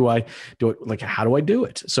saying. Like, do I do it? Like, how do I do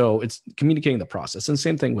it? So it's communicating the process. And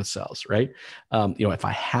same thing with sales, right? If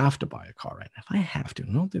I have to buy a car right now, if I have to,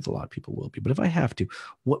 I don't think a lot of people will be, but if I have to,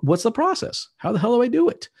 what's the process? How the hell do I do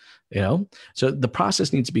it? So the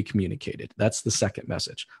process needs to be communicated. That's the second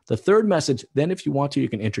message. The third message, then if you want to, you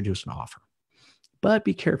can introduce an offer, but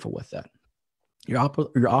be careful with that. Your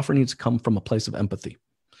offer needs to come from a place of empathy.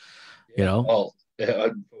 Well,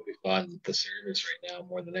 I'm focused on the service right now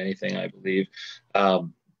more than anything, I believe. I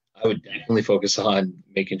would definitely focus on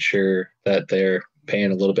making sure that they're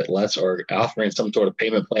paying a little bit less or offering some sort of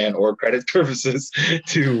payment plan or credit services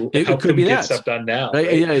to help them get stuff done now.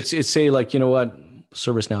 Right? Yeah, it's say like,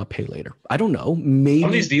 service now, pay later. I don't know. Maybe some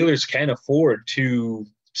of these dealers can afford to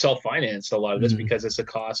self-finance a lot of this because it's a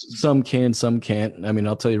cost. Some can, some can't. I mean,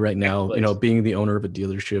 I'll tell you right now, being the owner of a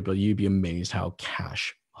dealership, you'd be amazed how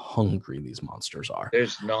cash hungry these monsters are.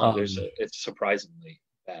 It's surprisingly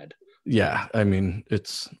bad. Yeah. I mean,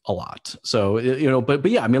 it's a lot. So, but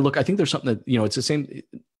yeah, I mean, look, I think there's something that, it's the same.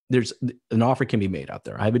 There's an offer can be made out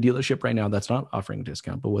there. I have a dealership right now that's not offering a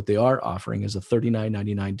discount, but what they are offering is a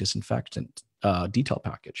 $39.99 disinfectant detail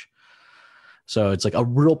package. So it's like a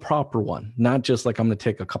real proper one, not just like I'm going to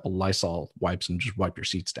take a couple Lysol wipes and just wipe your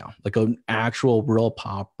seats down, like an actual real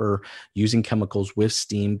proper using chemicals with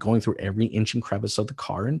steam, going through every inch and crevice of the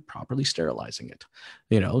car and properly sterilizing it,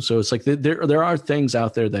 So it's like there are things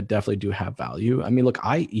out there that definitely do have value. I mean, look,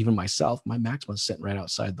 even myself, my Maxima's sitting right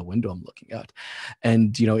outside the window I'm looking at,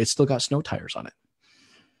 and it's still got snow tires on it.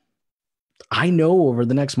 I know over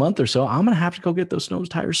the next month or so, I'm going to have to go get those snow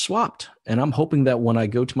tires swapped. And I'm hoping that when I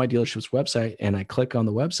go to my dealership's website and I click on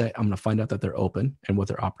the website, I'm going to find out that they're open and what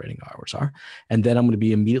their operating hours are. And then I'm going to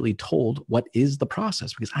be immediately told what is the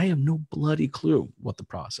process, because I have no bloody clue what the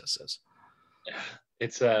process is.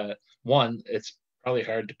 It's it's probably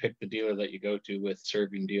hard to pick the dealer that you go to with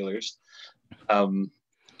serving dealers. So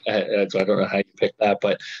I don't know how you pick that,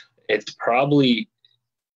 but it's probably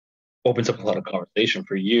opens up a lot of conversation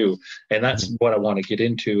for you. And that's what I want to get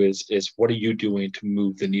into is what are you doing to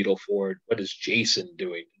move the needle forward? What is Jason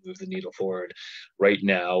doing to move the needle forward right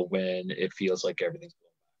now when it feels like everything's going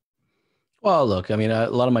back? Well, look, I mean, a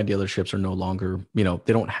lot of my dealerships are no longer, they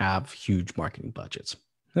don't have huge marketing budgets.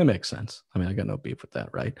 That makes sense. I mean, I got no beef with that,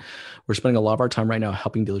 right? We're spending a lot of our time right now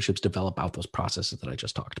helping dealerships develop out those processes that I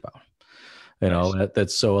just talked about.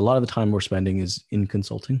 That's so a lot of the time we're spending is in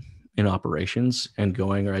consulting, in operations, and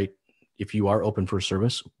going, right, if you are open for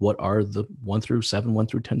service, what are the 1 through 7, 1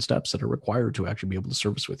 through 10 steps that are required to actually be able to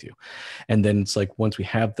service with you? And then it's like, once we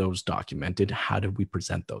have those documented, how do we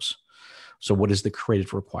present those? So what is the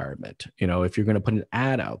creative requirement? If you're going to put an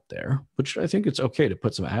ad out there, which I think it's okay to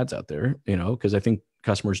put some ads out there, because I think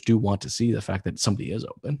customers do want to see the fact that somebody is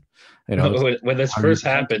open. When this first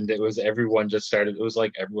happened, everyone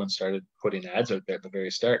started putting ads out there at the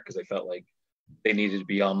very start because they felt like they needed to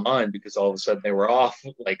be online because all of a sudden they were off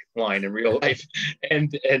like line in real life.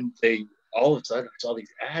 And they all of a sudden I saw these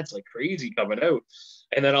ads like crazy coming out.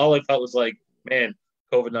 And then all I thought was like, man,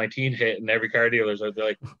 COVID-19 hit and every car dealer's out there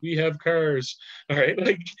like, we have cars. All right.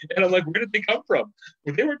 And I'm like, where did they come from?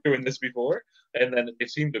 Well, they weren't doing this before. And then they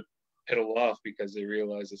seemed to pedal off because they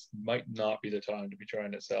realized this might not be the time to be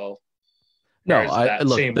trying to sell. No,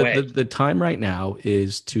 look, the time right now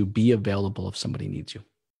is to be available if somebody needs you.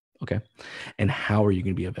 Okay. And how are you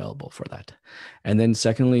going to be available for that? And then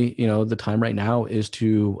secondly, the time right now is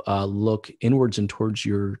to look inwards and towards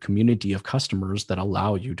your community of customers that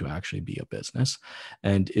allow you to actually be a business.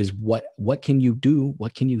 And is what can you do?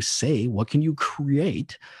 What can you say? What can you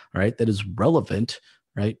create? Right. That is relevant,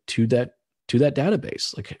 right, to that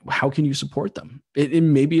database. Like, how can you support them? It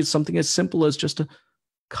maybe it's something as simple as just a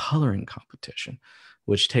coloring competition,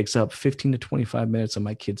 which takes up 15 to 25 minutes of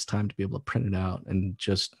my kids' time to be able to print it out and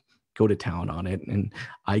just go to town on it. And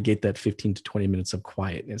I get that 15 to 20 minutes of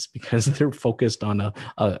quietness because they're focused on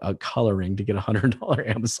a coloring to get $100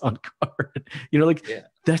 Amazon card.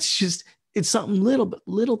 That's just, it's something little, but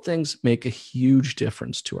little things make a huge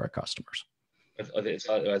difference to our customers.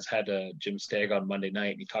 I had Jim Stagg on Monday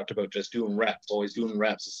night, and he talked about just doing reps, always doing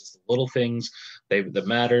reps. It's just the little things that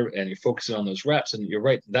matter, and you're focusing on those reps. And you're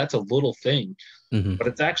right, that's a little thing, but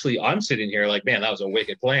it's actually, I'm sitting here like, man, that was a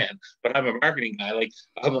wicked plan. But I'm a marketing guy, like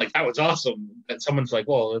I'm like, that was awesome. And someone's like,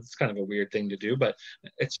 well, it's kind of a weird thing to do, but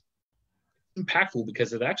it's impactful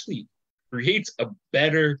because it actually creates a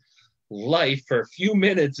better life for a few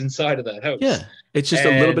minutes inside of that house. Yeah, it's just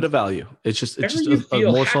a little bit of value. It's just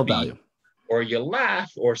a morsel of value, or you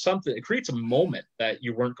laugh or something. It creates a moment that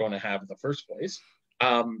you weren't going to have in the first place.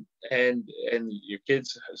 And your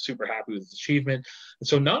kids are super happy with this achievement. And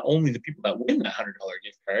so not only the people that win that $100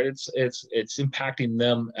 gift card, it's impacting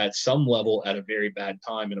them at some level at a very bad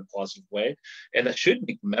time in a positive way, and that should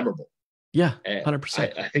be memorable. Yeah,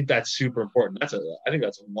 100%. I think that's super important. I think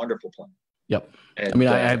that's a wonderful plan. Yep. And, I mean,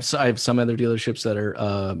 I have some other dealerships that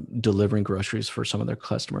are delivering groceries for some of their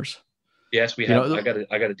customers. Yes, we have. I got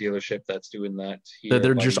a dealership that's doing that.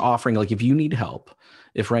 They're just offering, like, if you need help,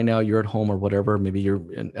 if right now you're at home or whatever, maybe you're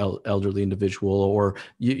an elderly individual, or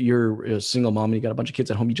you're a single mom and you got a bunch of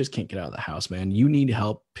kids at home, you just can't get out of the house, man. You need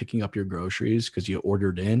help picking up your groceries because you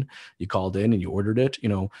called in and you ordered it.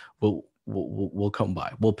 We'll come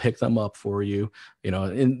by. We'll pick them up for you.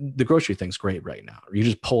 And the grocery thing's great right now. You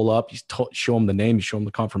just pull up, you show them the name, you show them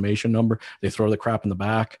the confirmation number. They throw the crap in the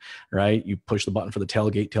back, right? You push the button for the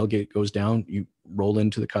tailgate goes down. You roll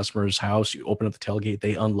into the customer's house. You open up the tailgate.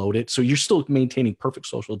 They unload it. So you're still maintaining perfect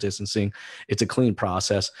social distancing. It's a clean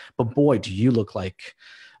process. But boy, do you look like,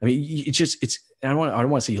 I mean, I don't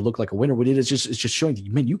want to say you look like a winner, but it's just showing that,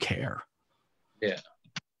 man, you care. Yeah.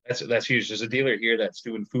 That's huge. There's a dealer here that's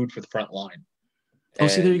doing food for the front line. Oh,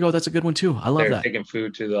 see, there you go. That's a good one too. I love that. They're taking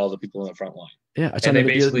food to all the people in the front line. Yeah, and they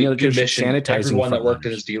basically commission sanitizing everyone that worked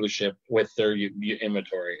in his dealership with their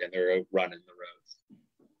inventory, and they're out running the roads.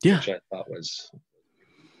 Yeah, which I thought was,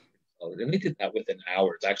 and they did that within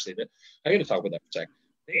hours. Actually, I got to talk about that for a second.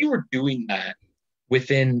 They were doing that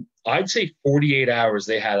within, I'd say, 48 hours.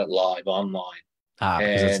 They had it live online.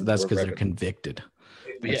 That's because they're convicted.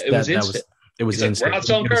 It was instant. It was instant. We're not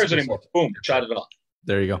selling cars anymore. Boom, shot it off.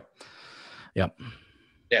 There you go. Yep.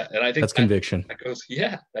 Yeah, and I think that's conviction.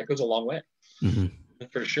 That goes a long way,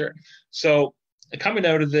 for sure. So coming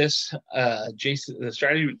out of this, Jason, the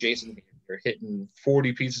strategy with Jason, you're hitting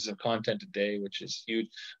 40 pieces of content a day, which is huge.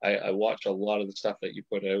 I watch a lot of the stuff that you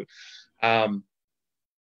put out.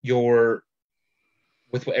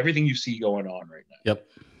 With everything you see going on right now. Yep.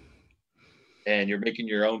 And you're making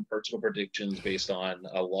your own personal predictions based on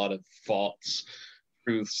a lot of false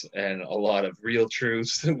truths and a lot of real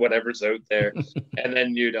truths, whatever's out there. And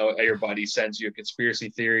then, your buddy sends you a conspiracy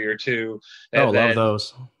theory or two. And love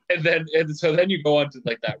those. And so then you go on to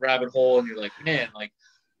like that rabbit hole and you're like, man, like,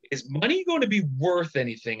 is money going to be worth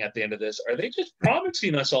anything at the end of this? Are they just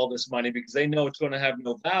promising us all this money because they know it's going to have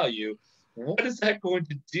no value? What is that going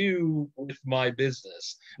to do with my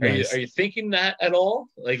business? Nice. Are you thinking that at all?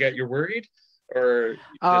 Like, you're worried? Or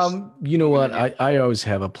you know what? I always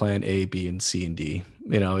have a plan A, B, and C and D.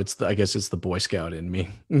 I guess it's the Boy Scout in me.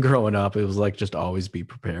 Growing up, it was like just always be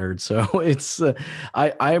prepared. So it's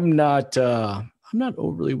I'm not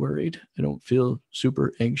overly worried. I don't feel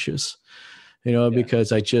super anxious,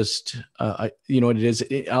 because I just you know what it is.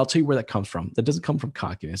 I'll tell you where that comes from. That doesn't come from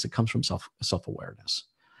cockiness. It comes from self-awareness.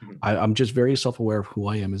 I'm just very self-aware of who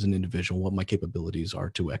I am as an individual, what my capabilities are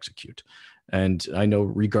to execute. And I know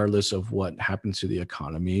regardless of what happens to the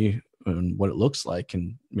economy and what it looks like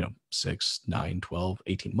in, 6, 9, 12,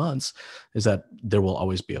 18 months, is that there will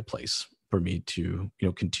always be a place for me to,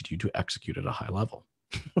 continue to execute at a high level.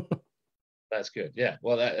 That's good. Yeah.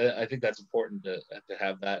 Well, I think that's important to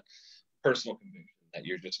have that personal conviction that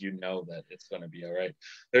you're just, that it's going to be all right.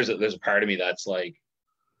 There's a part of me that's like,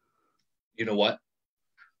 you know what?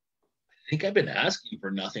 I think I've been asking for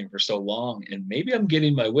nothing for so long, and maybe I'm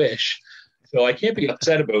getting my wish. So I can't be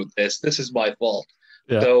upset about this. This is my fault.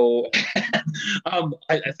 Yeah. So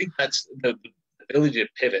I think that's the ability to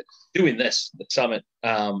pivot. Doing the summit,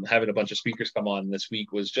 having a bunch of speakers come on this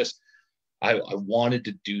week was just, I wanted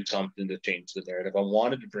to do something to change the narrative. I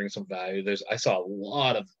wanted to bring some value. I saw a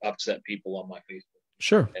lot of upset people on my Facebook.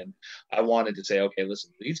 Sure. And I wanted to say, okay,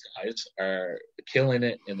 listen, these guys are killing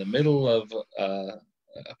it in the middle of a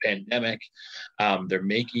pandemic. They're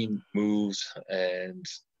making moves, and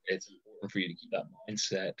it's important for you to keep that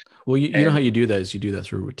mindset. Well, you know how you do that is you do that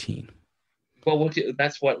through routine. Well,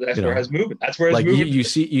 that's where I was moving. That's where I was moving. You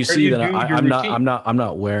see that I'm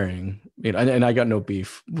not wearing, and I got no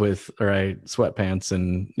beef with sweatpants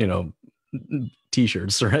and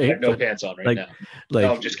t-shirts, right? I have no pants on right now.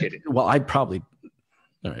 No, I'm just kidding. Well, I'd probably.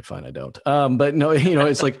 All right, fine. I don't. But no,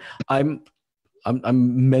 it's like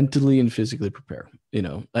I'm mentally and physically prepared.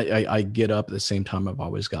 I get up at the same time I've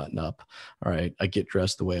always gotten up. All right. I get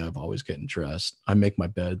dressed the way I've always gotten dressed. I make my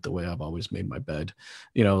bed the way I've always made my bed.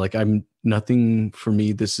 Like I'm nothing for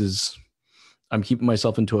me. I'm keeping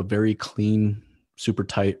myself into a very clean, super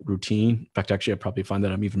tight routine. In fact, actually, I probably find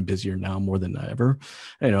that I'm even busier now more than ever,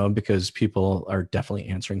 because people are definitely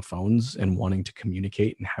answering phones and wanting to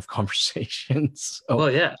communicate and have conversations. So,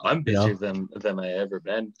 Well, yeah, I'm busier than I ever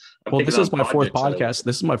been. I'm well, taking this on is my fourth projects. podcast.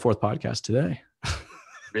 This is my fourth podcast today.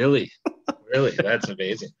 Really, really, that's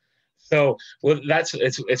amazing. So, well,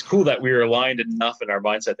 it's cool that we were aligned enough in our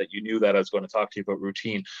mindset that you knew that I was going to talk to you about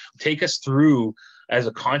routine. Take us through, as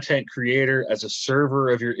a content creator, as a server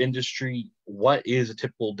of your industry, what is a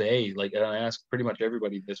typical day? Like, and I ask pretty much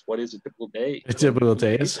everybody this: what is a typical day? A typical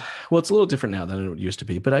day is, well, it's a little different now than it used to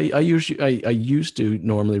be, but I used to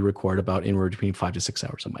normally record about anywhere between 5 to 6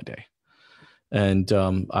 hours of my day. And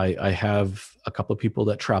I have a couple of people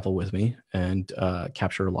that travel with me and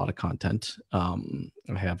capture a lot of content. I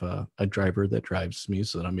have a driver that drives me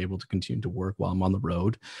so that I'm able to continue to work while I'm on the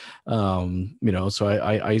road. So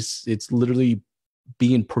it's literally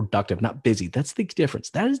being productive, not busy. That's the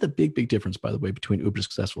difference. That is the big difference, by the way, between uber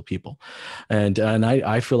successful people. And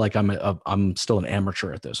I feel like I'm still an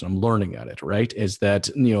amateur at this and I'm learning at it, right? Is that,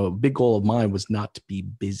 a big goal of mine was not to be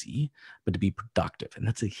busy, but to be productive. And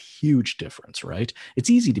that's a huge difference, right?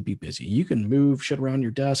 It's easy to be busy. You can move shit around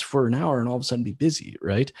your desk for an hour and all of a sudden be busy,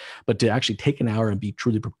 right? But to actually take an hour and be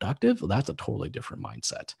truly productive, well, that's a totally different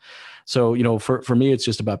mindset. So, for me, it's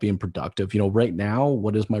just about being productive. Right now,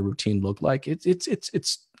 what does my routine look like?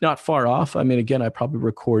 It's not far off. I mean, again, I probably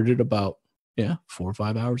recorded about 4 or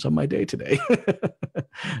 5 hours of my day today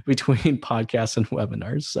between podcasts and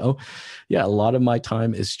webinars. So a lot of my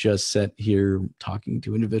time is just set here talking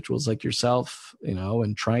to individuals like yourself,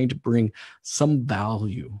 and trying to bring some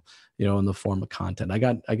value, in the form of content.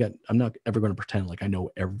 I'm not ever going to pretend like I know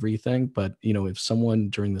everything, but if someone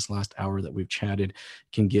during this last hour that we've chatted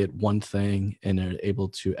can get one thing and they're able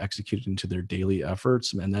to execute it into their daily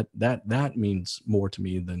efforts, man, that means more to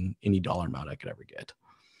me than any dollar amount I could ever get.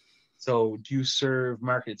 So, do you serve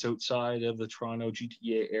markets outside of the Toronto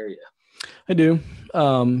GTA area? I do.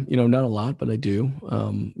 Not a lot, but I do.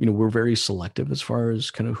 We're very selective as far as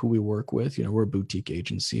kind of who we work with. We're a boutique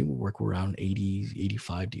agency. We work around 80,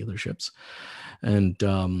 85 dealerships. And,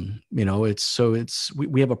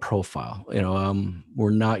 we have a profile. We're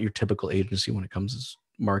not your typical agency when it comes to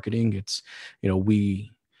marketing. It's,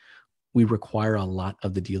 we require a lot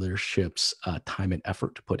of the dealership's time and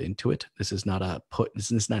effort to put into it. This is not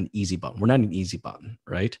an easy button. We're not an easy button,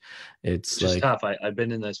 right? It's just like tough. I've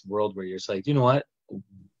been in this world where you're like, you know what?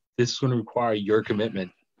 This is going to require your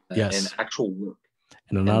commitment and actual work.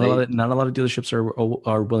 And not a lot of dealerships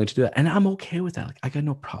are willing to do that. And I'm okay with that. Like, I got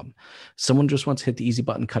no problem. Someone just wants to hit the easy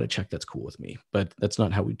button, cut a check. That's cool with me, but that's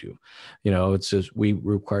not how we do. It's just, we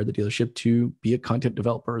require the dealership to be a content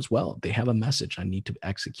developer as well. They have a message. I need to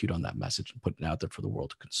execute on that message and put it out there for the world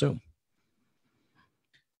to consume.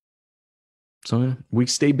 So we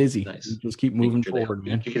stay busy. Nice. We just keep moving forward,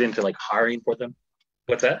 man. You get into like hiring for them.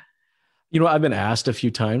 What's that? I've been asked a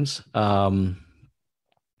few times.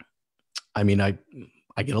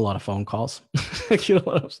 I get a lot of phone calls. I get a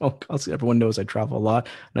lot of phone calls. Everyone knows I travel a lot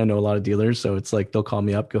and I know a lot of dealers. So it's like, they'll call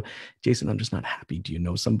me up, go, Jason, I'm just not happy. Do you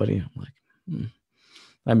know somebody? I'm like,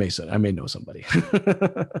 I may know somebody.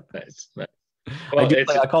 Nice. Well,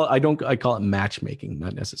 I call it matchmaking,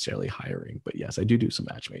 not necessarily hiring, but yes, I do some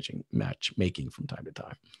matchmaking from time to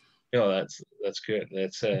time. That's good. I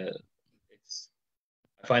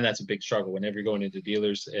find that's a big struggle whenever you're going into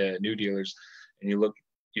dealers, new dealers, and you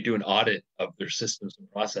do an audit of their systems and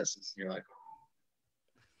processes. And you're like,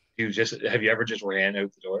 have you ever just ran out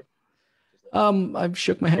the door? I've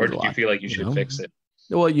shook my head. Or did you feel like you should fix it?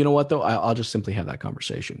 Well, you know what though? I'll just simply have that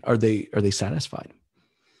conversation. Are they satisfied?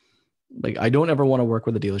 Like, I don't ever want to work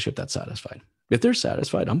with a dealership that's satisfied. If they're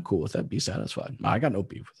satisfied, I'm cool with that. Be satisfied. I got no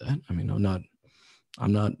beef with that. I mean, I'm not,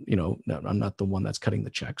 I'm not the one that's cutting the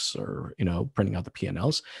checks or, printing out the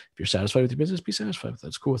P&Ls. If you're satisfied with your business, be satisfied with it.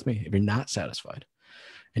 It's cool with me. If you're not satisfied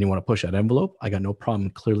and you want to push that envelope, I got no problem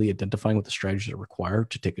clearly identifying what the strategies are required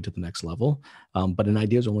to take it to the next level. But an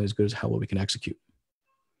idea is only as good as how well we can execute.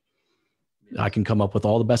 I can come up with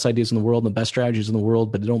all the best ideas in the world and the best strategies in the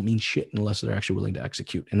world, but it don't mean shit unless they're actually willing to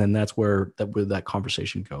execute. And then that's where that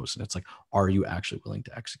conversation goes. And it's like, are you actually willing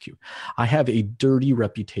to execute? I have a dirty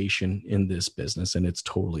reputation in this business, and it's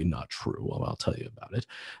totally not true. Well, I'll tell you about it.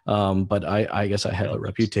 But I guess I have a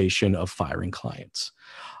reputation of firing clients.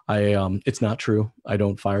 It's not true. I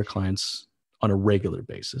don't fire clients on a regular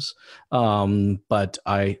basis. But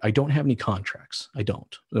I don't have any contracts. I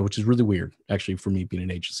don't, which is really weird actually for me being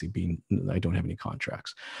an agency, I don't have any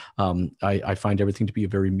contracts. I find everything to be a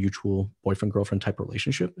very mutual boyfriend girlfriend type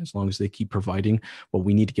relationship. As long as they keep providing what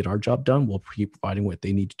we need to get our job done, we'll keep providing what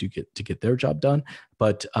they need to get their job done.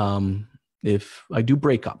 But if I do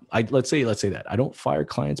break up, let's say that I don't fire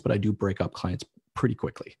clients, but I do break up clients pretty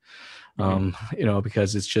quickly.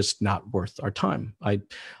 Because it's just not worth our time.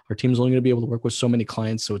 Our team's only going to be able to work with so many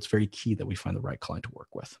clients, so it's very key that we find the right client to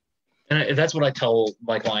work with. And that's what I tell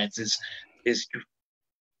my clients is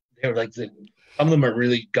they're like some of them are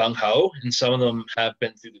really gung ho, and some of them have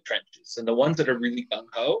been through the trenches. And the ones that are really gung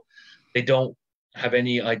ho, they don't have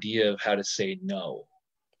any idea of how to say no.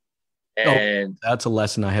 And that's a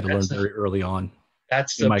lesson I had to learn very early on.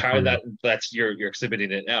 That's the power that's you're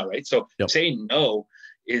exhibiting it now, right? So saying no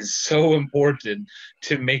is so important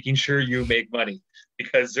to making sure you make money,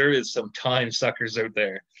 because there is some time suckers out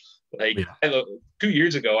there. Like 2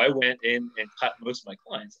 years ago, I went in and cut most of my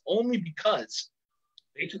clients only because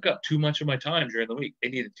they took up too much of my time during the week. They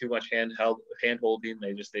needed too much hand holding.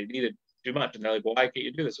 They needed too much. And they're like, well, why can't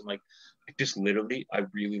you do this? I'm like, I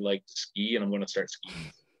really like to ski, and I'm going to start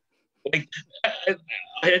skiing. Like,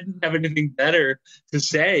 I didn't have anything better to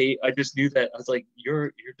say. I just knew that I was like,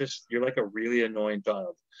 you're like a really annoying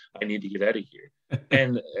child. I need to get out of here.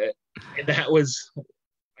 And that was,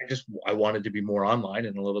 I wanted to be more online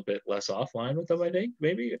and a little bit less offline with them. I think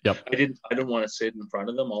maybe I didn't want to sit in front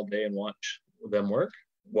of them all day and watch them work.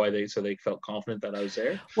 So they felt confident that I was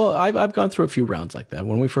there. Well, I've gone through a few rounds like that.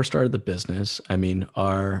 When we first started the business, I mean,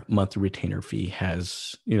 our monthly retainer fee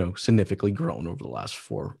has, significantly grown over the last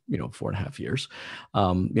 4.5 years.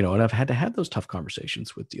 And I've had to have those tough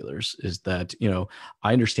conversations with dealers is that,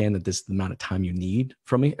 I understand that this is the amount of time you need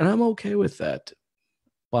from me, and I'm okay with that.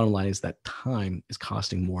 Bottom line is that time is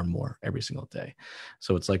costing more and more every single day.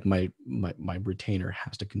 So it's like my retainer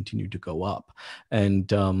has to continue to go up. And,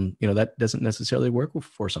 that doesn't necessarily work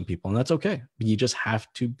for some people, and that's okay. You just have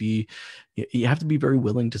to be very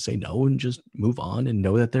willing to say no and just move on and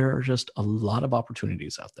know that there are just a lot of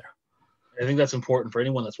opportunities out there. I think that's important for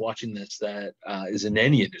anyone that's watching this that is in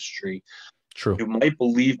any industry. True. You might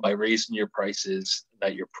believe by raising your prices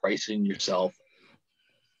that you're pricing yourself.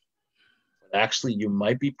 Actually, you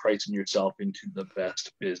might be pricing yourself into the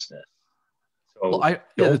best business. So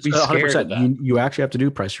don't be scared of that. You actually have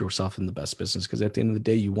to price yourself in the best business, because at the end of the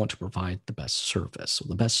day, you want to provide the best service. So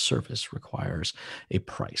the best service requires a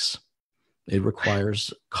price. It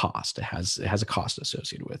requires cost. It has a cost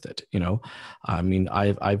associated with it. I mean,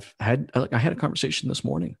 I had a conversation this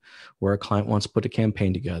morning where a client wants to put a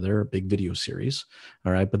campaign together, a big video series.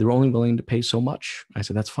 All right. But they're only willing to pay so much. I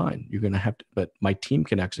said, that's fine. You're going to have to, but my team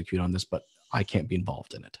can execute on this, but I can't be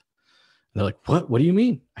involved in it. And they're like, what do you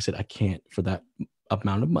mean? I said, I can't for that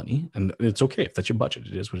amount of money. And it's okay if that's your budget.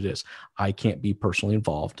 It is what it is. I can't be personally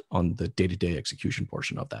involved on the day-to-day execution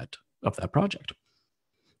portion of that project.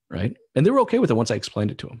 Right. And they were okay with it once I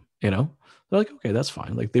explained it to them, they're like, okay, that's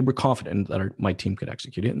fine. Like, they were confident that my team could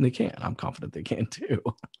execute it, and they can. I'm confident they can too.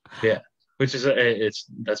 Yeah. Which is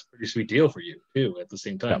that's a pretty sweet deal for you too. At the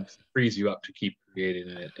same time, It frees you up to keep creating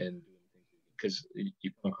it and doing things, because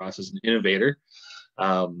you come across as an innovator,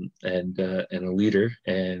 and a leader,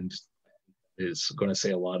 and is going to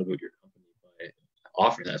say a lot about your company by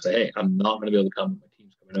offering that. Say, hey, I'm not going to be able to come. My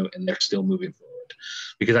team's coming out, and they're still moving forward.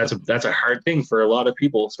 Because that's a hard thing for a lot of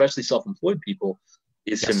people, especially self-employed people,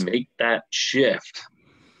 is to make that shift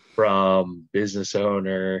from business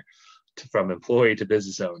owner from employee to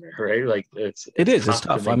business owner, right? Like it's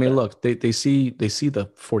tough. I mean, look, they see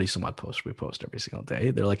the 40 some odd posts we post every single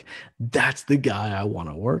day. They're like, that's the guy I want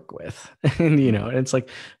to work with. And, and it's like,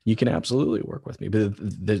 you can absolutely work with me,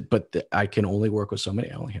 but I can only work with so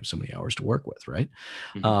many. I only have so many hours to work with. Right.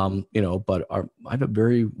 Mm-hmm. But I have a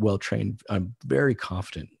very well-trained, I'm very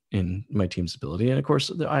confident in my team's ability. And of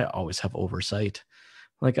course I always have oversight.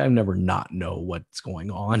 Like, I never not know what's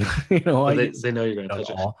going on. They know you're going to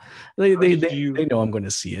touch it. They know I'm going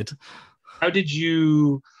to see it. How did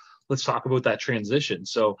you? Let's talk about that transition.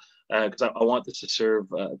 So, because I want this to serve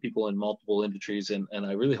people in multiple industries, and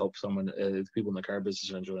I really hope people in the car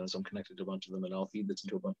business are enjoying this. I'm connected to a bunch of them, and I'll feed this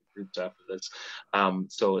into a bunch of groups after this.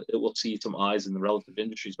 So it will see some eyes in the relative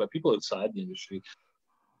industries, but people outside the industry.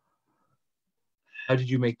 How did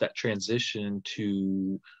you make that transition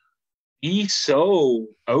to be so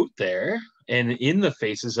out there and in the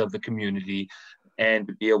faces of the community, and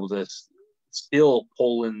to be able to still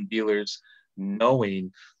pull in dealers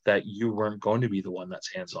knowing that you weren't going to be the one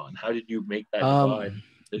that's hands-on? How did you make that divide?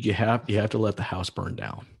 You have to let the house burn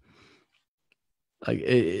down. Like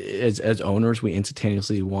as owners, we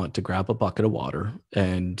instantaneously want to grab a bucket of water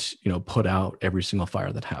and, put out every single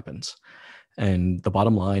fire that happens. And the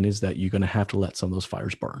bottom line is that you're going to have to let some of those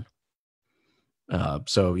fires burn.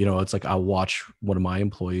 So, it's like I'll watch one of my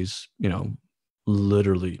employees,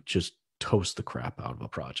 literally just toast the crap out of a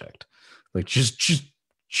project, like just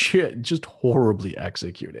horribly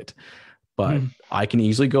execute it. But I can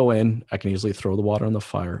easily go in, I can easily throw the water on the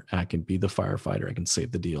fire, and I can be the firefighter. I can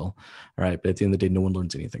save the deal. All right. But at the end of the day, no one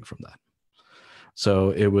learns anything from that.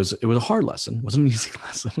 So it was a hard lesson. It wasn't an easy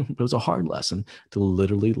lesson, but it was a hard lesson to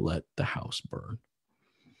literally let the house burn.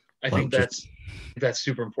 I think that's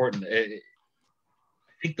super important. I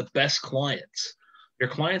think the best clients, your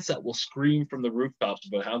clients that will scream from the rooftops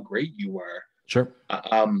about how great you are, sure,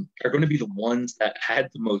 are going to be the ones that had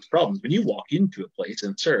the most problems. When you walk into a place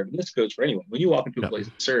and serve, and this goes for anyone, when you walk into a place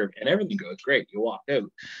and serve and everything goes great, you walk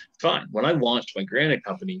out, fine. When I launched my granite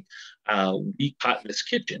company, we cut this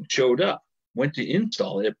kitchen, showed up, went to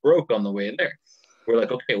install it, it broke on the way there. We're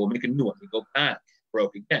like, okay, we'll make a new one. We go back,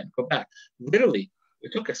 broke again, go back. Literally,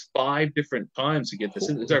 it took us 5 different times to get this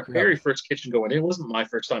in. It's our very first kitchen going in. It wasn't my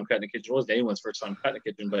first time cutting a kitchen. It wasn't anyone's first time cutting a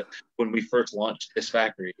kitchen. But when we first launched this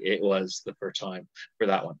factory, it was the first time for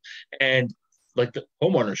that one. And like the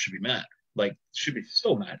homeowners should be mad. Like should be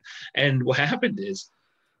so mad. And what happened is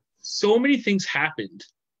so many things happened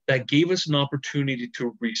that gave us an opportunity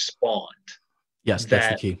to respond. Yes,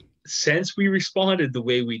 that's the key. Since we responded the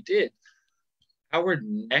way we did, our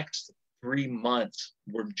next 3 months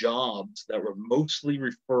were jobs that were mostly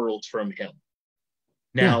referrals from him.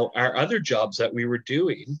 Now, our other jobs that we were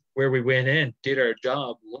doing, where we went in, did our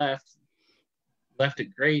job, left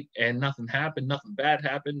it great, and nothing happened, nothing bad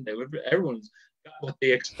happened. Everyone's got what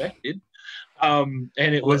they expected, and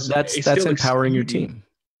that's empowering your team.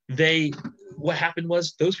 What happened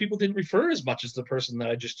was those people didn't refer as much as the person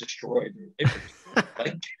that I just destroyed.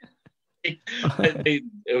 It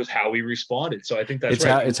was how we responded. So I think that's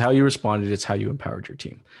right. It's how you responded. It's how you empowered your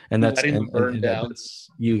team, and that's burn down.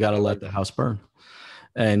 You got to let the house burn.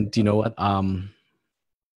 And you know what? I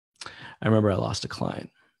remember I lost a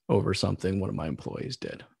client over something one of my employees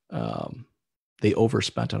did. They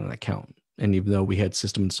overspent on an account, and even though we had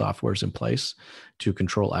system and softwares in place to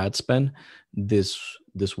control ad spend, this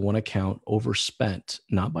one account overspent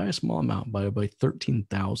not by a small amount, by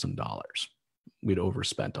 $13,000. We'd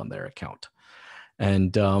overspent on their account,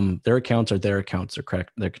 and their accounts are their accounts. They're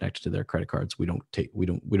connected to their credit cards. We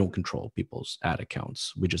don't control people's ad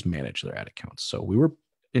accounts. We just manage their ad accounts. So we were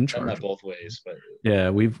in charge. Not both ways, but yeah,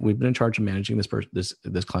 we've been in charge of managing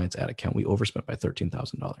this client's ad account. We overspent by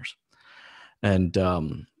 $13,000, and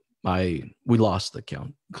we lost the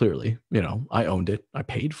account. Clearly, I owned it. I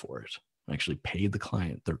paid for it. I actually paid the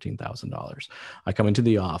client $13,000. I come into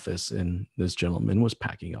the office, and this gentleman was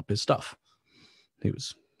packing up his stuff. He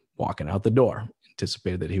was walking out the door,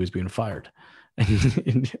 anticipated that he was being fired.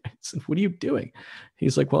 And I said, "What are you doing?"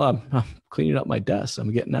 He's like, "Well, I'm cleaning up my desk.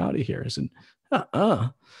 I'm getting out of here." I said,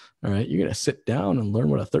 All right, you're going to sit down and learn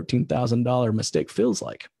what a $13,000 mistake feels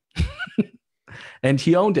like. And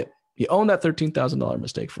he owned it. He owned that $13,000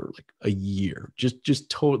 mistake for like a year.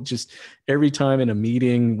 Just every time in a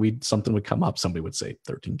meeting, something would come up. Somebody would say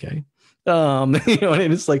 13K. And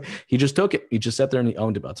it's like, he just took it. He just sat there and he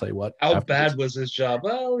owned it. I'll tell you what. How bad was his job?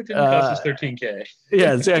 Well, it didn't cost us 13K.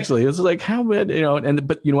 Yeah, exactly. It was like, how bad,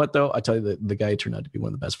 but you know what though? I tell you, the guy turned out to be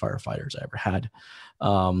one of the best firefighters I ever had.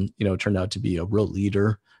 Turned out to be a real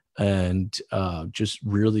leader, and just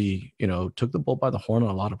really, took the bull by the horn on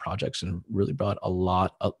a lot of projects and really brought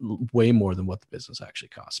way more than what the business actually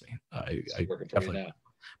cost me. I definitely.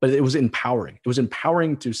 But it was empowering. It was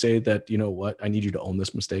empowering to say that, you know what, I need you to own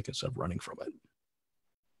this mistake instead of running from it.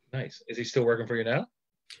 Nice. Is he still working for you now?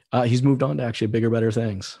 He's moved on to actually bigger, better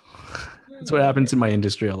things. That's what happens in my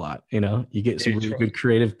industry a lot. You get some really good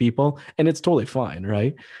creative people, and it's totally fine,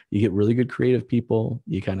 right? You get really good creative people.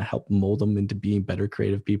 You kind of help mold them into being better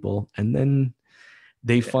creative people. And then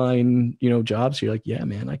they find, jobs. You're like, yeah,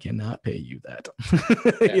 man, I cannot pay you that.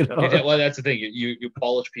 Well, that's the thing. You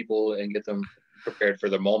polish people and get them prepared for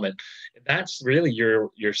the moment. That's really your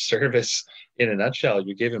service in a nutshell.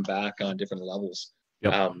 You're giving back on different levels.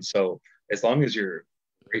 Yep. So as long as you're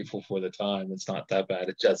grateful for the time, it's not that bad.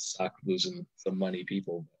 It just sucks losing some money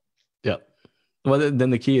people. Yep. Well, then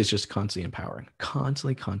the key is just constantly empowering.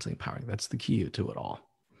 Constantly empowering. That's the key to it all.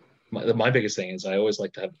 My biggest thing is I always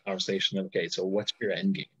like to have a conversation. Okay, so what's your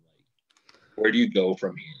end game? Where do you go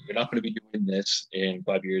from here? You're not going to be doing this in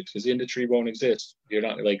 5 years because the industry won't exist. You're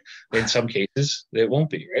not like, in some cases, it won't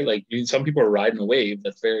be, right? Like some people are riding a wave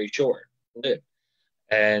that's very short lived.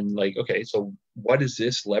 And like, okay, so what is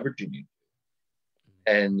this leveraging you?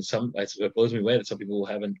 And it blows me away that some people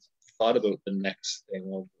haven't thought about the next thing.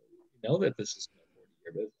 Well, you know that this is a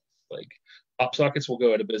 40-year business. Like pop sockets will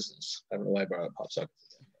go out of business. I don't know why I brought up pop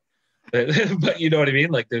sockets again, but you know what I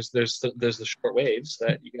mean. Like there's the short waves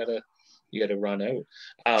that you gotta run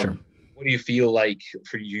out. Sure. What do you feel like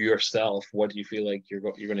for yourself? What do you feel like you're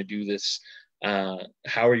going to do this?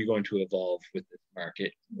 How are you going to evolve with this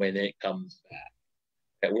market when it comes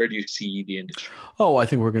back? Where do you see the industry? Oh, I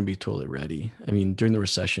think we're going to be totally ready. I mean, during the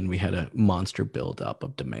recession, we had a monster buildup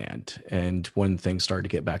of demand. And when things started to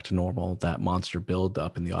get back to normal, that monster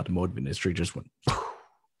buildup in the automotive industry just went,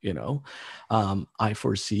 you know. I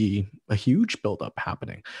foresee a huge buildup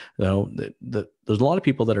happening. You know, there's a lot of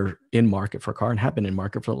people that are in market for a car and have been in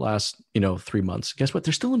market for the last, 3 months. Guess what?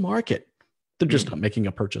 They're still in market. They're just not making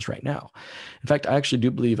a purchase right now. In fact, I actually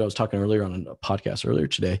do believe, I was talking earlier on a podcast earlier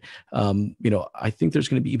today, I think there's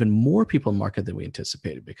going to be even more people in market than we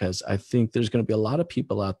anticipated, because I think there's going to be a lot of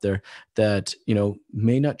people out there that,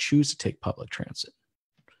 may not choose to take public transit,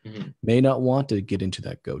 may not want to get into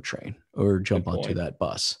that GO train or jump onto that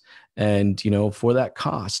bus. And, for that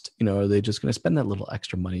cost, are they just going to spend that little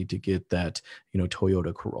extra money to get that,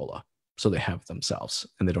 Toyota Corolla? So they have themselves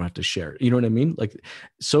and they don't have to share. You know what I mean? Like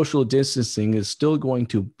social distancing is still going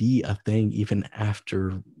to be a thing even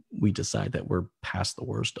after we decide that we're past the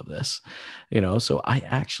worst of this, So I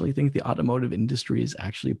actually think the automotive industry is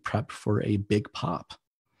actually prepped for a big pop.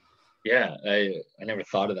 Yeah, I never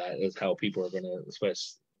thought of that as how people are going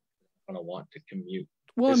to want to commute.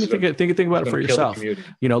 Well, I mean, think about it for yourself.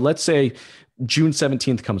 Let's say June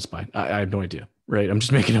 17th comes by. I have no idea, right? I'm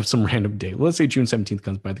just making up some random date. Let's say June 17th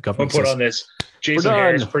comes by. The government put on this. Jason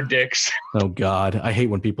Harris predicts. Oh God, I hate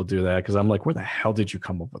when people do that, because I'm like, where the hell did you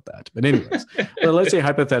come up with that? But anyways, well, let's say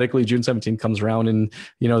hypothetically June 17th comes around and,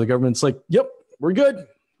 the government's like, yep, we're good.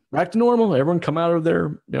 Back to normal. Everyone come out of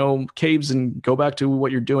their, caves and go back to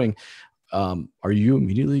what you're doing. Are you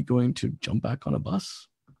immediately going to jump back on a bus?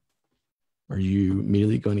 Are you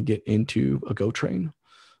immediately going to get into a GO train,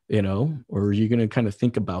 or are you going to kind of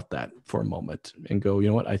think about that for a moment and go, you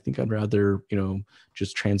know what, I think I'd rather,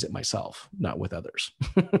 just transit myself, not with others.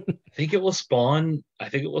 I think it will spawn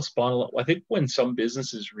a lot. I think when some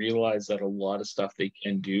businesses realize that a lot of stuff they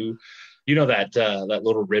can do, that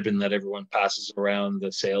little ribbon that everyone passes around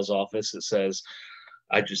the sales office that says,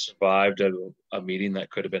 I just survived a meeting that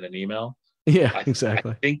could have been an email. Yeah,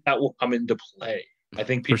 exactly. I think that will come into play. I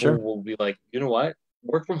think people will be like, you know what?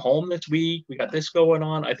 Work from home this week. We got this going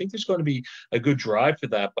on. I think there's going to be a good drive for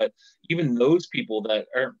that. But even those people that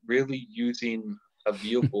aren't really using a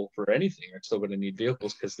vehicle for anything are still going to need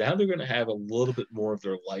vehicles, because now they're going to have a little bit more of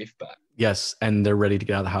their life back. Yes. And they're ready to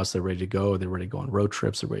get out of the house. They're ready to go. They're ready to go on road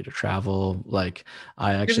trips. They're ready to travel. Like,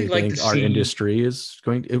 I actually think our industry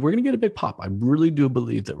we're going to get a big pop. I really do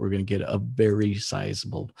believe that we're going to get a very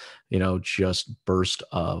sizable, just burst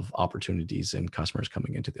of opportunities and customers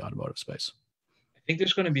coming into the automotive space. I think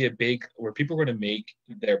there's going to be a big, where people are going to make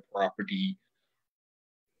their property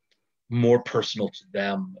more personal to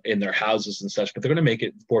them in their houses and such, but they're going to make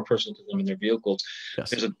it more personal to them in their vehicles. Yes.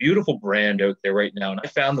 There's a beautiful brand out there right now, and I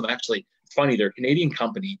found them actually. It's funny, they're a Canadian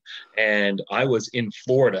company, and I was in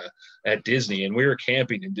Florida at Disney, and we were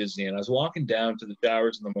camping in Disney, and I was walking down to the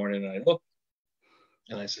showers in the morning, and I looked,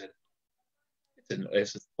 and I said,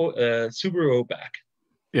 it's a Subaru Outback.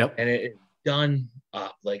 Yep. And it's done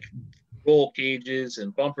up like roll cages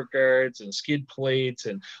and bumper guards and skid plates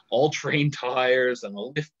and all-terrain tires and a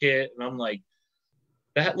lift kit. And I'm like,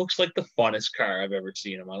 that looks like the funnest car I've ever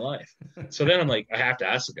seen in my life. So then I'm like, I have to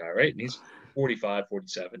ask the guy, right? And he's 45,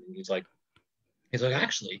 47. And he's like,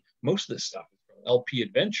 actually, most of this stuff is from LP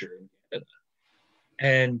Adventure in Canada.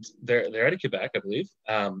 And they're out of Quebec, I believe,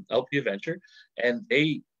 LP Adventure. And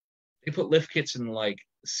they put lift kits in like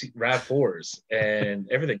RAV4s and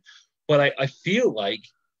everything. But I feel like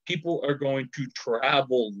people are going to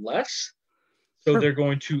travel less, so they're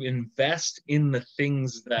going to invest in the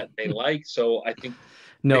things that they like. So I think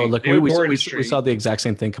we saw the exact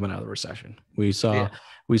same thing coming out of the recession. We saw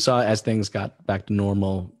as things got back to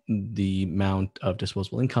normal, the amount of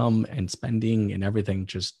disposable income and spending and everything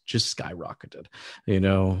just skyrocketed,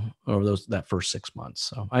 over that first 6 months.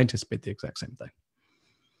 So I anticipate the exact same thing.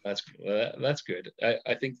 That's good.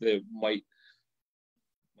 I think that might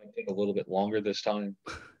take a little bit longer this time,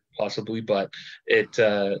 possibly, but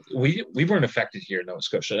we weren't affected here in Nova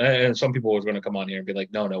Scotia. And some people were going to come on here and be like,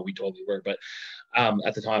 no, we totally were. But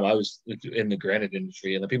at the time, I was in the granite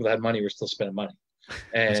industry, and the people that had money were still spending money.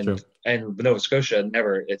 And Nova Scotia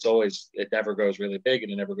it never goes really big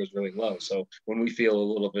and it never goes really low. So when we feel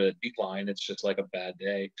a little bit of decline, it's just like a bad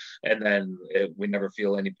day, and then we never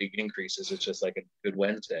feel any big increases. It's just like a good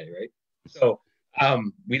Wednesday, right? So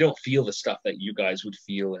We don't feel the stuff that you guys would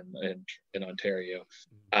feel in Ontario.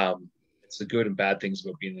 It's the good and bad things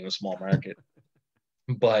about being in a small market.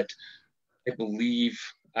 But I believe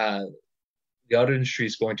the auto industry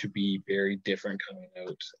is going to be very different coming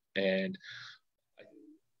out. And I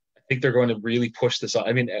think they're going to really push this on.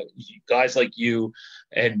 I mean, guys like you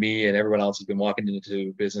and me and everyone else has been walking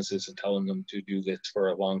into businesses and telling them to do this for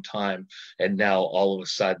a long time. And now all of a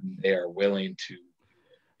sudden they are willing to.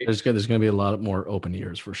 There's going to be a lot more open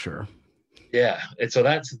ears for sure. Yeah, and so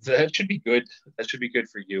that should be good. That should be good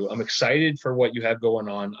for you. I'm excited for what you have going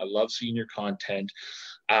on. I love seeing your content.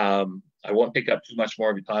 I won't take up too much more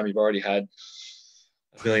of your time. You've already had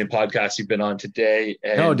a million podcasts you've been on today.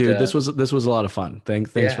 And, no, dude, this was a lot of fun.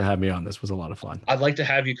 Thanks for having me on. This was a lot of fun. I'd like to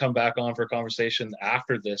have you come back on for a conversation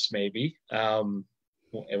after this, maybe,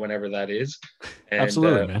 whenever that is. And,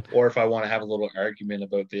 absolutely, man. Or if I want to have a little argument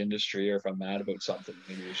about the industry, or if I'm mad about something,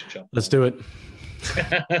 maybe we should jump. Let's do it.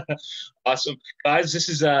 Awesome, guys. This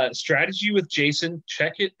is Strategy with Jason.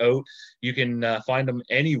 Check it out. You can find them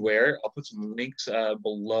anywhere. I'll put some links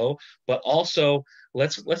below. But also,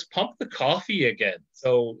 let's pump the coffee again.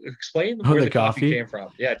 So explain where the coffee came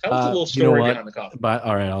from. Yeah, tell us a little story behind the coffee. But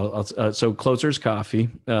all right, so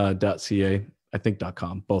closerscoffee.ca. I think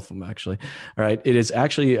 .com, both of them actually. All right. It is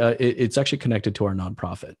actually, it's actually connected to our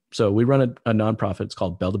nonprofit. So we run a nonprofit. It's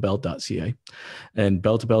called belltobell.ca, and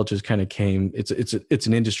bell to bell just kind of came, it's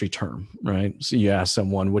an industry term, right? So you ask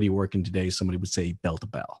someone, what are you working today? Somebody would say bell to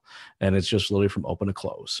bell, and it's just literally from open to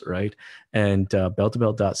close. Right. And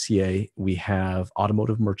belltobell.ca, we have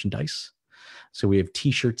automotive merchandise. So we have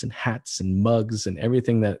T-shirts and hats and mugs and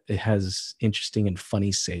everything that it has interesting and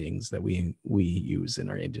funny sayings that we use in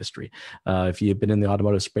our industry. If you've been in the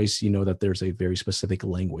automotive space, you know that there's a very specific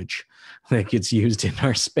language that gets used in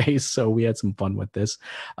our space. So we had some fun with this.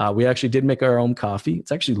 We actually did make our own coffee.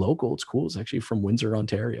 It's actually local. It's cool. It's actually from Windsor,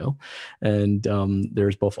 Ontario. And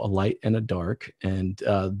there's both a light and a dark. And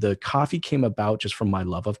the coffee came about just from my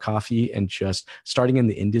love of coffee and just starting in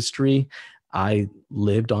the industry. I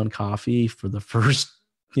lived on coffee for the first,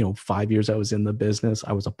 5 years I was in the business.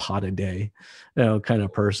 I was a pot a day, kind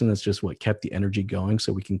of person. That's just what kept the energy going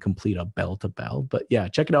so we can complete a bell to bell. But yeah,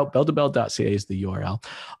 check it out. belltobell.ca is the URL.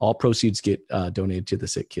 All proceeds get donated to the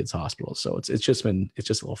Sick Kids Hospital. So it's just a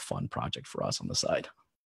little fun project for us on the side.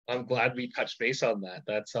 I'm glad we touched base on that.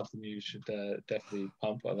 That's something you should definitely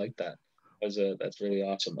pump. I like that. That's really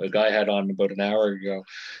awesome. A guy I had on about an hour ago,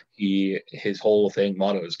 his whole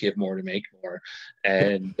motto is give more to make more,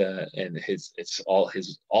 and it's all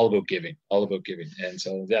about giving, and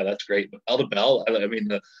so yeah, that's great. Bell to bell, I mean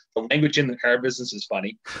the language in the car business is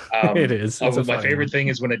funny. It is. My favorite thing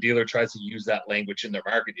is when a dealer tries to use that language in their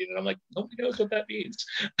marketing, and I'm like, nobody knows what that means.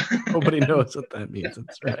 Nobody knows what that means.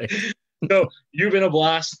 That's right. So you've been a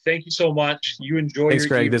blast. Thank you so much. You enjoy. Thanks,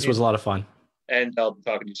 Greg. Evening. This was a lot of fun, and I'll be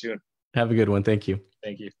talking to you soon. Have a good one. Thank you.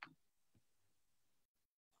 Thank you.